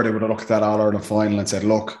sure they would have looked at that All-Ireland final and said,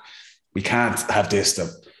 look, we can't have this.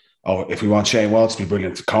 If we want Shane Walsh to be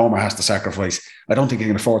brilliant, Comer has to sacrifice. I don't think he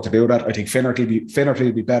can afford to do that. I think Finnerty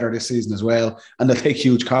will be better this season as well, and they'll take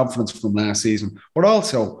huge confidence from last season. But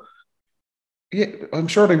also, yeah, I'm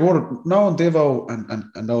sure they would have, knowing Divo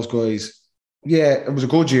and those guys, yeah, it was a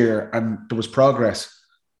good year and there was progress,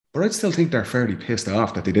 but I'd still think they're fairly pissed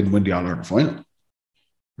off that they didn't win the All-Ireland final.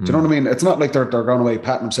 Do you know what I mean? It's not like they're going away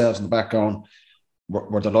patting themselves in the back going,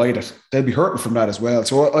 we're delighted. They'll be hurting from that as well.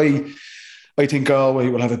 So I think Galway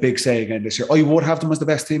will have a big say again this year. I would have them as the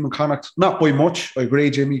best team in Connacht. Not by much, I agree,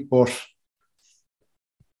 Jimmy, but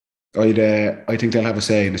I think they'll have a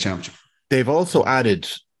say in the championship. They've also added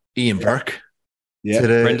Ian Burke. Yeah,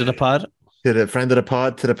 friend of the pod. To the friend of the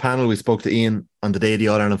pod, to the panel. We spoke to Ian on the day of the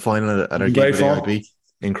All-Ireland final at our game with AIB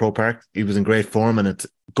in Croke Park. He was in great form, and it's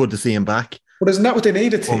good to see him back. But isn't that what they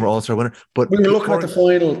needed? Former All-Star winner. But when you're looking at the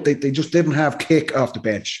final, they just didn't have kick off the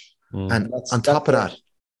bench. And on top of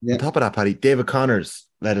that, Paddy, David Connors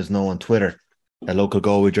let us know on Twitter, a local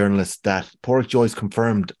Galway journalist, that Pádraic Joyce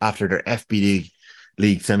confirmed after their FBD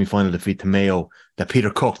League semi-final defeat to Mayo that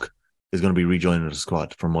Peter Cook is going to be rejoining the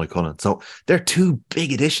squad from Mike Cullen. So they're two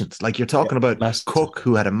big additions. Like, you're talking about Cook,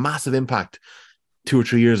 who had a massive impact 2 or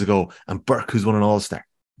 3 years ago, and Burke, who's won an All-Star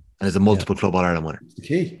and is a multiple Club All-Ireland winner. The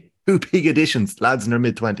key. Two big additions, lads in their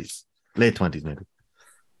mid-20s, late 20s maybe.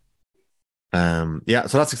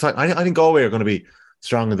 So that's exciting. I think Galway are going to be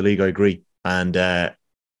strong in the league, I agree. And I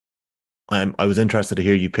was interested to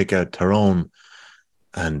hear you pick out Tyrone,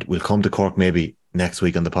 and we'll come to Cork maybe next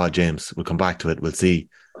week on the pod, James. We'll come back to it. We'll see.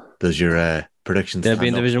 Does your predictions? They'll be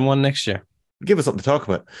in Division 1 next year. Give us something to talk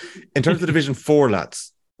about. In terms of Division 4,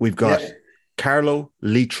 lads, we've got Carlow,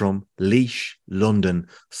 Leitrim, Laois, London,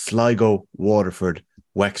 Sligo, Waterford,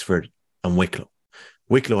 Wexford and Wicklow.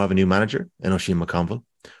 Wicklow have a new manager in Oisin McConville.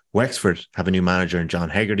 Wexford have a new manager in John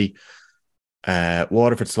Hegarty.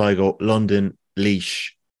 Waterford, Sligo, London,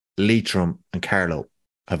 Laois, Leitrim and Carlow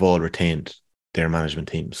have all retained their management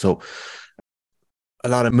team. So a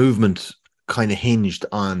lot of movement kind of hinged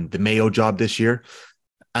on the Mayo job this year.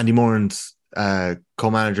 Andy Moran's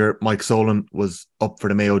co-manager Mike Solon was up for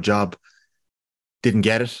the Mayo job, didn't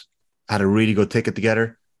get it, had a really good ticket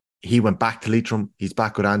together. He went back to Leitrim. He's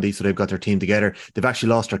back with Andy, so they've got their team together. They've actually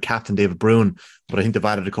lost their captain, David Bruin, but I think they've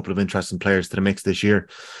added a couple of interesting players to the mix this year.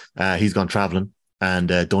 He's gone travelling, and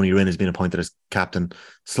Donny Rinn has been appointed as captain.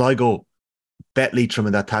 Sligo bet Leitrim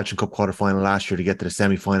in that Tailteann Cup quarter-final last year to get to the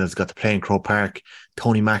semi-finals, got to play in Croke Park.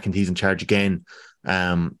 Tony McEntee's in charge again.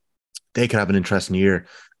 They could have an interesting year.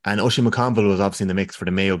 And Oisin McConville was obviously in the mix for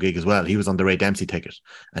the Mayo gig as well. He was on the Ray Dempsey ticket,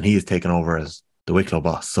 and he is taken over as the Wicklow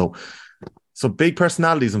boss. So big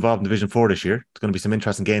personalities involved in Division 4 this year. It's going to be some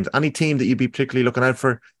interesting games. Any team that you'd be particularly looking out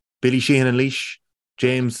for? Billy Sheehan and Laois.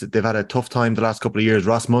 James, they've had a tough time the last couple of years.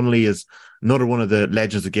 Ross Munnelly is another one of the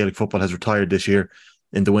legends of Gaelic football, has retired this year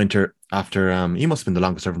in the winter after he must have been the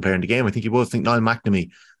longest serving player in the game. I think he was. I think Niall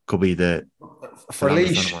McNamee could be for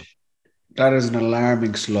Laois. That is an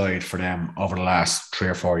alarming slide for them over the last 3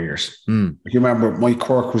 or 4 years. You remember Mike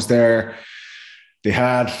Quirk was there. They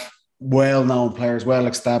had well-known players,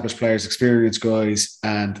 well-established players, experienced guys,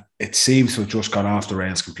 and it seems to have just gone off the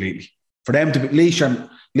rails completely. For them to be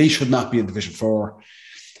Laois should not be in Division 4.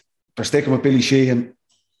 They're sticking with Billy Sheehan.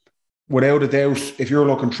 Without a doubt, if you're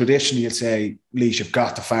looking traditionally, you'd say Laois have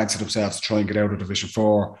got to fancy themselves to try and get out of Division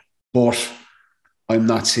 4. But I'm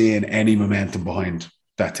not seeing any momentum behind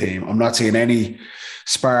that team. I'm not seeing any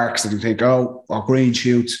sparks that you think, or green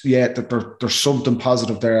shoots. Yeah, that there's something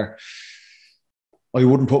positive there. I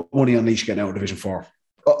wouldn't put money on Laois getting out of Division 4.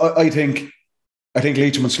 I think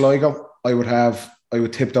Leitrim and Sligo, I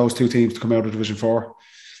would tip those two teams to come out of Division 4.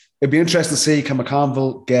 It'd be interesting to see, can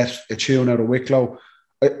McConville get a tune out of Wicklow?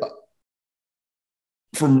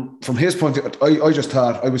 From his point of view, I just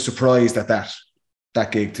thought, I was surprised at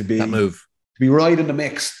that gig to be that move. To be right in the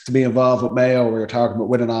mix, to be involved with Mayo, where you're talking about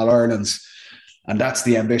winning All Irelands, and that's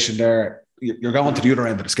the ambition there. You're going to the other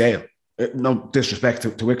end of the scale. No disrespect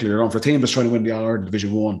to Wicklow, you're going for a team that's trying to win the All Ireland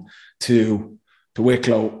Division 1 to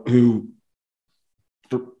Wicklow, who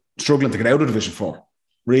are struggling to get out of Division 4,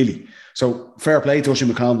 really. So fair play to Oisin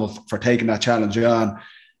McConville for taking that challenge on.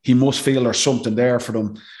 He must feel there's something there for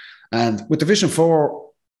them. And with Division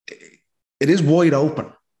 4, it is wide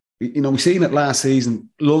open. we've seen it last season.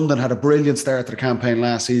 London had a brilliant start to the campaign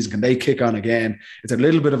last season. Can they kick on again? It's a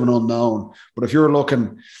little bit of an unknown. But if you're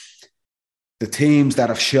looking, the teams that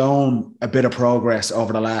have shown a bit of progress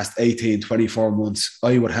over the last 18, 24 months,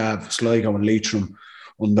 I would have Sligo and Leitrim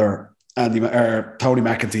under Tony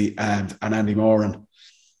McEntee and Andy Moran.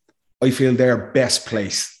 I feel they're best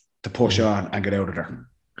placed to push on and get out of there.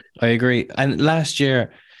 I agree. And last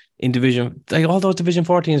year in Division, all those Division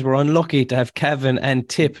 4 teams were unlucky to have Kevin and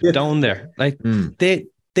Tip down there.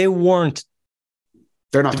 They weren't.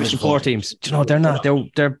 They're not Division 4 teams. They're not.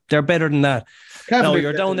 They're better than that. No,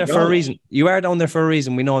 you're down there for a reason. You are down there for a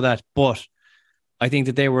reason. We know that. But I think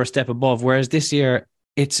that they were a step above. Whereas this year,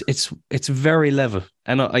 it's very level.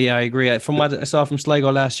 And I agree. From what I saw from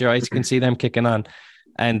Sligo last year, I can see them kicking on.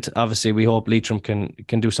 And obviously, we hope Leitrim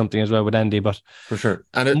can do something as well with Andy. But for sure,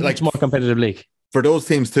 and it's much more competitive league for those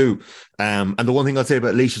teams too. And the one thing I'll say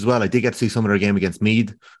about Laois as well, I did get to see some of their game against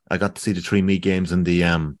Meath. I got to see the 3 Meath games in the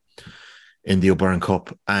O'Byrne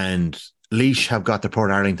Cup, and Laois have got their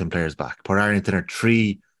Port Arlington players back. Port Arlington are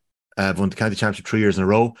won the county championship 3 years in a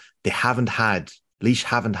row. Laois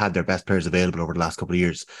haven't had their best players available over the last couple of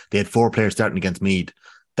years. They had 4 players starting against Meath.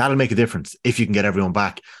 That'll make a difference if you can get everyone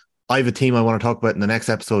back. I have a team I want to talk about in the next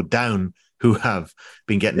episode, Down, who have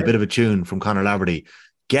been getting a bit of a tune from Conor Laverty.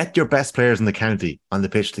 Get your best players in the county on the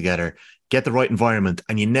pitch together. Get the right environment,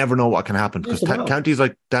 and you never know what can happen, because counties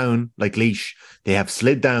like Down, like Laois, they have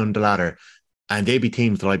slid down the ladder, and they be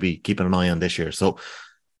teams that I'd be keeping an eye on this year. So,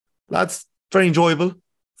 lads, very enjoyable.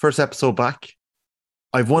 First episode back.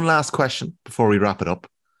 I've one last question before we wrap it up,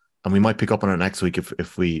 and we might pick up on it next week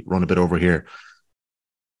if we run a bit over here.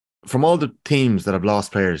 From all the teams that have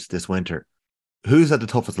lost players this winter, who's had the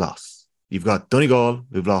toughest loss? You've got Donegal,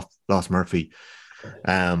 who've lost Murphy.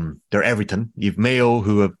 They're everything. You've Mayo,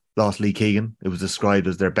 who have lost Lee Keegan. It was described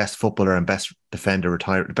as their best footballer and best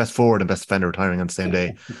forward and best defender retiring on the same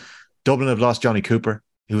day. Dublin have lost Johnny Cooper,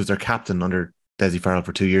 who was their captain under Desi Farrell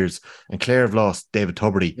for 2 years. And Clare have lost David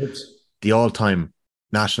Tubridy, the all-time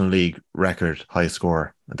National League record highest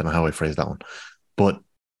scorer. I don't know how I phrased that one. But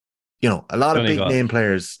a lot of big name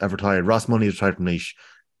players have retired. Ross Money's retired from Laois.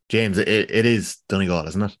 James, it is Donegal,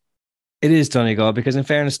 isn't it? It is Donegal, because in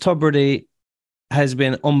fairness, Tubridy has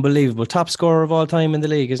been unbelievable. Top scorer of all time in the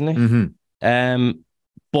league, isn't he? Mm-hmm.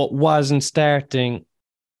 But wasn't starting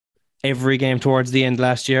every game towards the end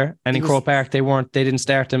last year. And in Croke Park, they didn't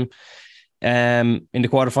start him in the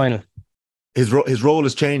quarterfinal. His role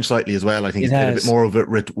has changed slightly as well. I think he's played a bit more of a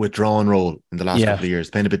withdrawn role in the last couple of years,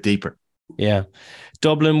 playing a bit deeper. Yeah.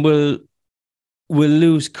 Dublin will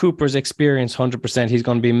lose Cooper's experience 100%. He's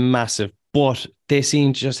going to be massive. But they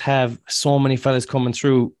seem to just have so many fellas coming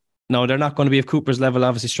through. Now, they're not going to be of Cooper's level,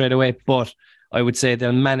 obviously, straight away, but I would say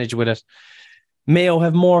they'll manage with it. Mayo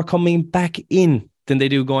have more coming back in than they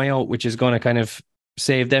do going out, which is going to kind of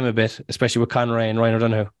save them a bit, especially with Conray and Ryan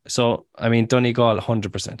O'Donoghue. So, I mean, Donegal,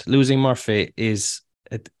 100%. Losing Murphy is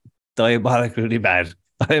diabolically bad.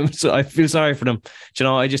 I feel sorry for them.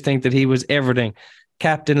 I just think that he was everything.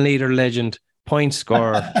 Captain, leader, legend, point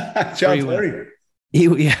scorer. John Terry. He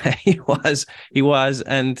was.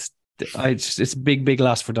 And it's a big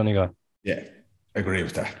loss for Donegal. Yeah, I agree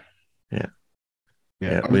with that. Yeah.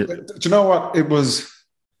 Do you know what?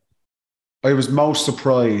 I was most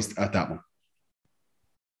surprised at that one.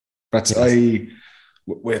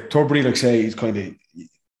 With Tubridy, like say, he's kind of,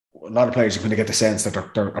 a lot of players are going to get the sense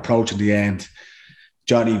that they're approaching the end.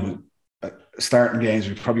 Johnny was starting games,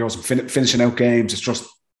 he probably wasn't finishing out games.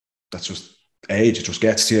 That's just age. It just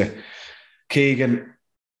gets to you. Keegan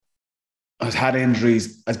has had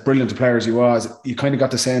injuries. As brilliant a player as he was, you kind of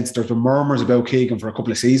got the sense there's been murmurs about Keegan for a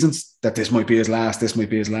couple of seasons that this might be his last.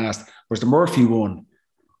 Whereas the Murphy one,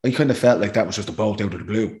 I kind of felt like that was just a bolt out of the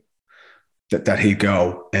blue that he'd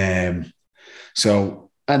go. So,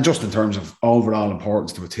 and just in terms of overall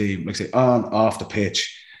importance to a team, like say on, off the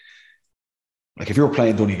pitch, like if you're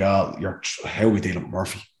playing Donegal, how are we dealing with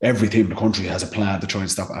Murphy? Every team in the country has a plan to try and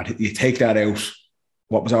stop it. You take that out,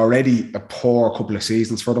 what was already a poor couple of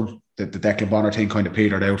seasons for them, the Declan Bonner thing kind of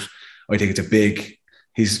petered out. I think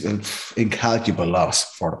he's an incalculable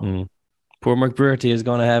loss for them. Poor McBrearty is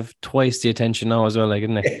going to have twice the attention now as well,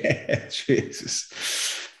 isn't he? Jesus.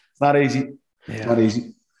 It's not easy. Yeah. It's not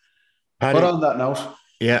easy. Paddy, but on that note.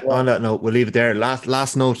 Yeah, on that note, we'll leave it there.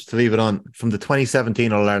 Last note to leave it on. From the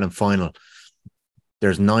 2017 All-Ireland final,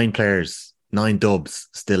 there's 9 players, 9 dubs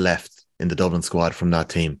still left in the Dublin squad from that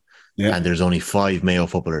team. Yeah. And there's only 5 Mayo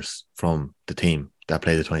footballers from the team that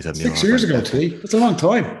played the 2017 6 years ago, T. That's a long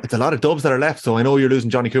time. It's a lot of dubs that are left. So I know you're losing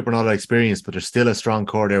Johnny Cooper and all that experience, but there's still a strong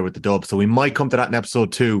core there with the dubs. So we might come to that in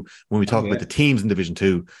episode 2 when we talk about the teams in Division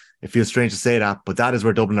 2. It feels strange to say that, but that is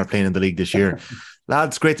where Dublin are playing in the league this year.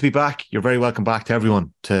 Lads, great to be back. You're very welcome back to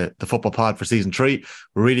everyone to the Football Pod for season 3.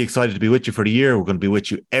 We're really excited to be with you for the year. We're going to be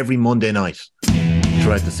with you every Monday night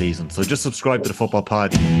throughout the season. So just subscribe to the Football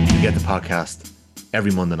Pod. You get the podcast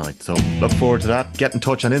every Monday night. So look forward to that. Get in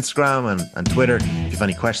touch on Instagram and Twitter if you have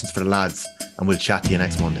any questions for the lads, and we'll chat to you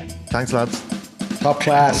next Monday. Thanks, lads. Top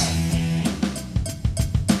class.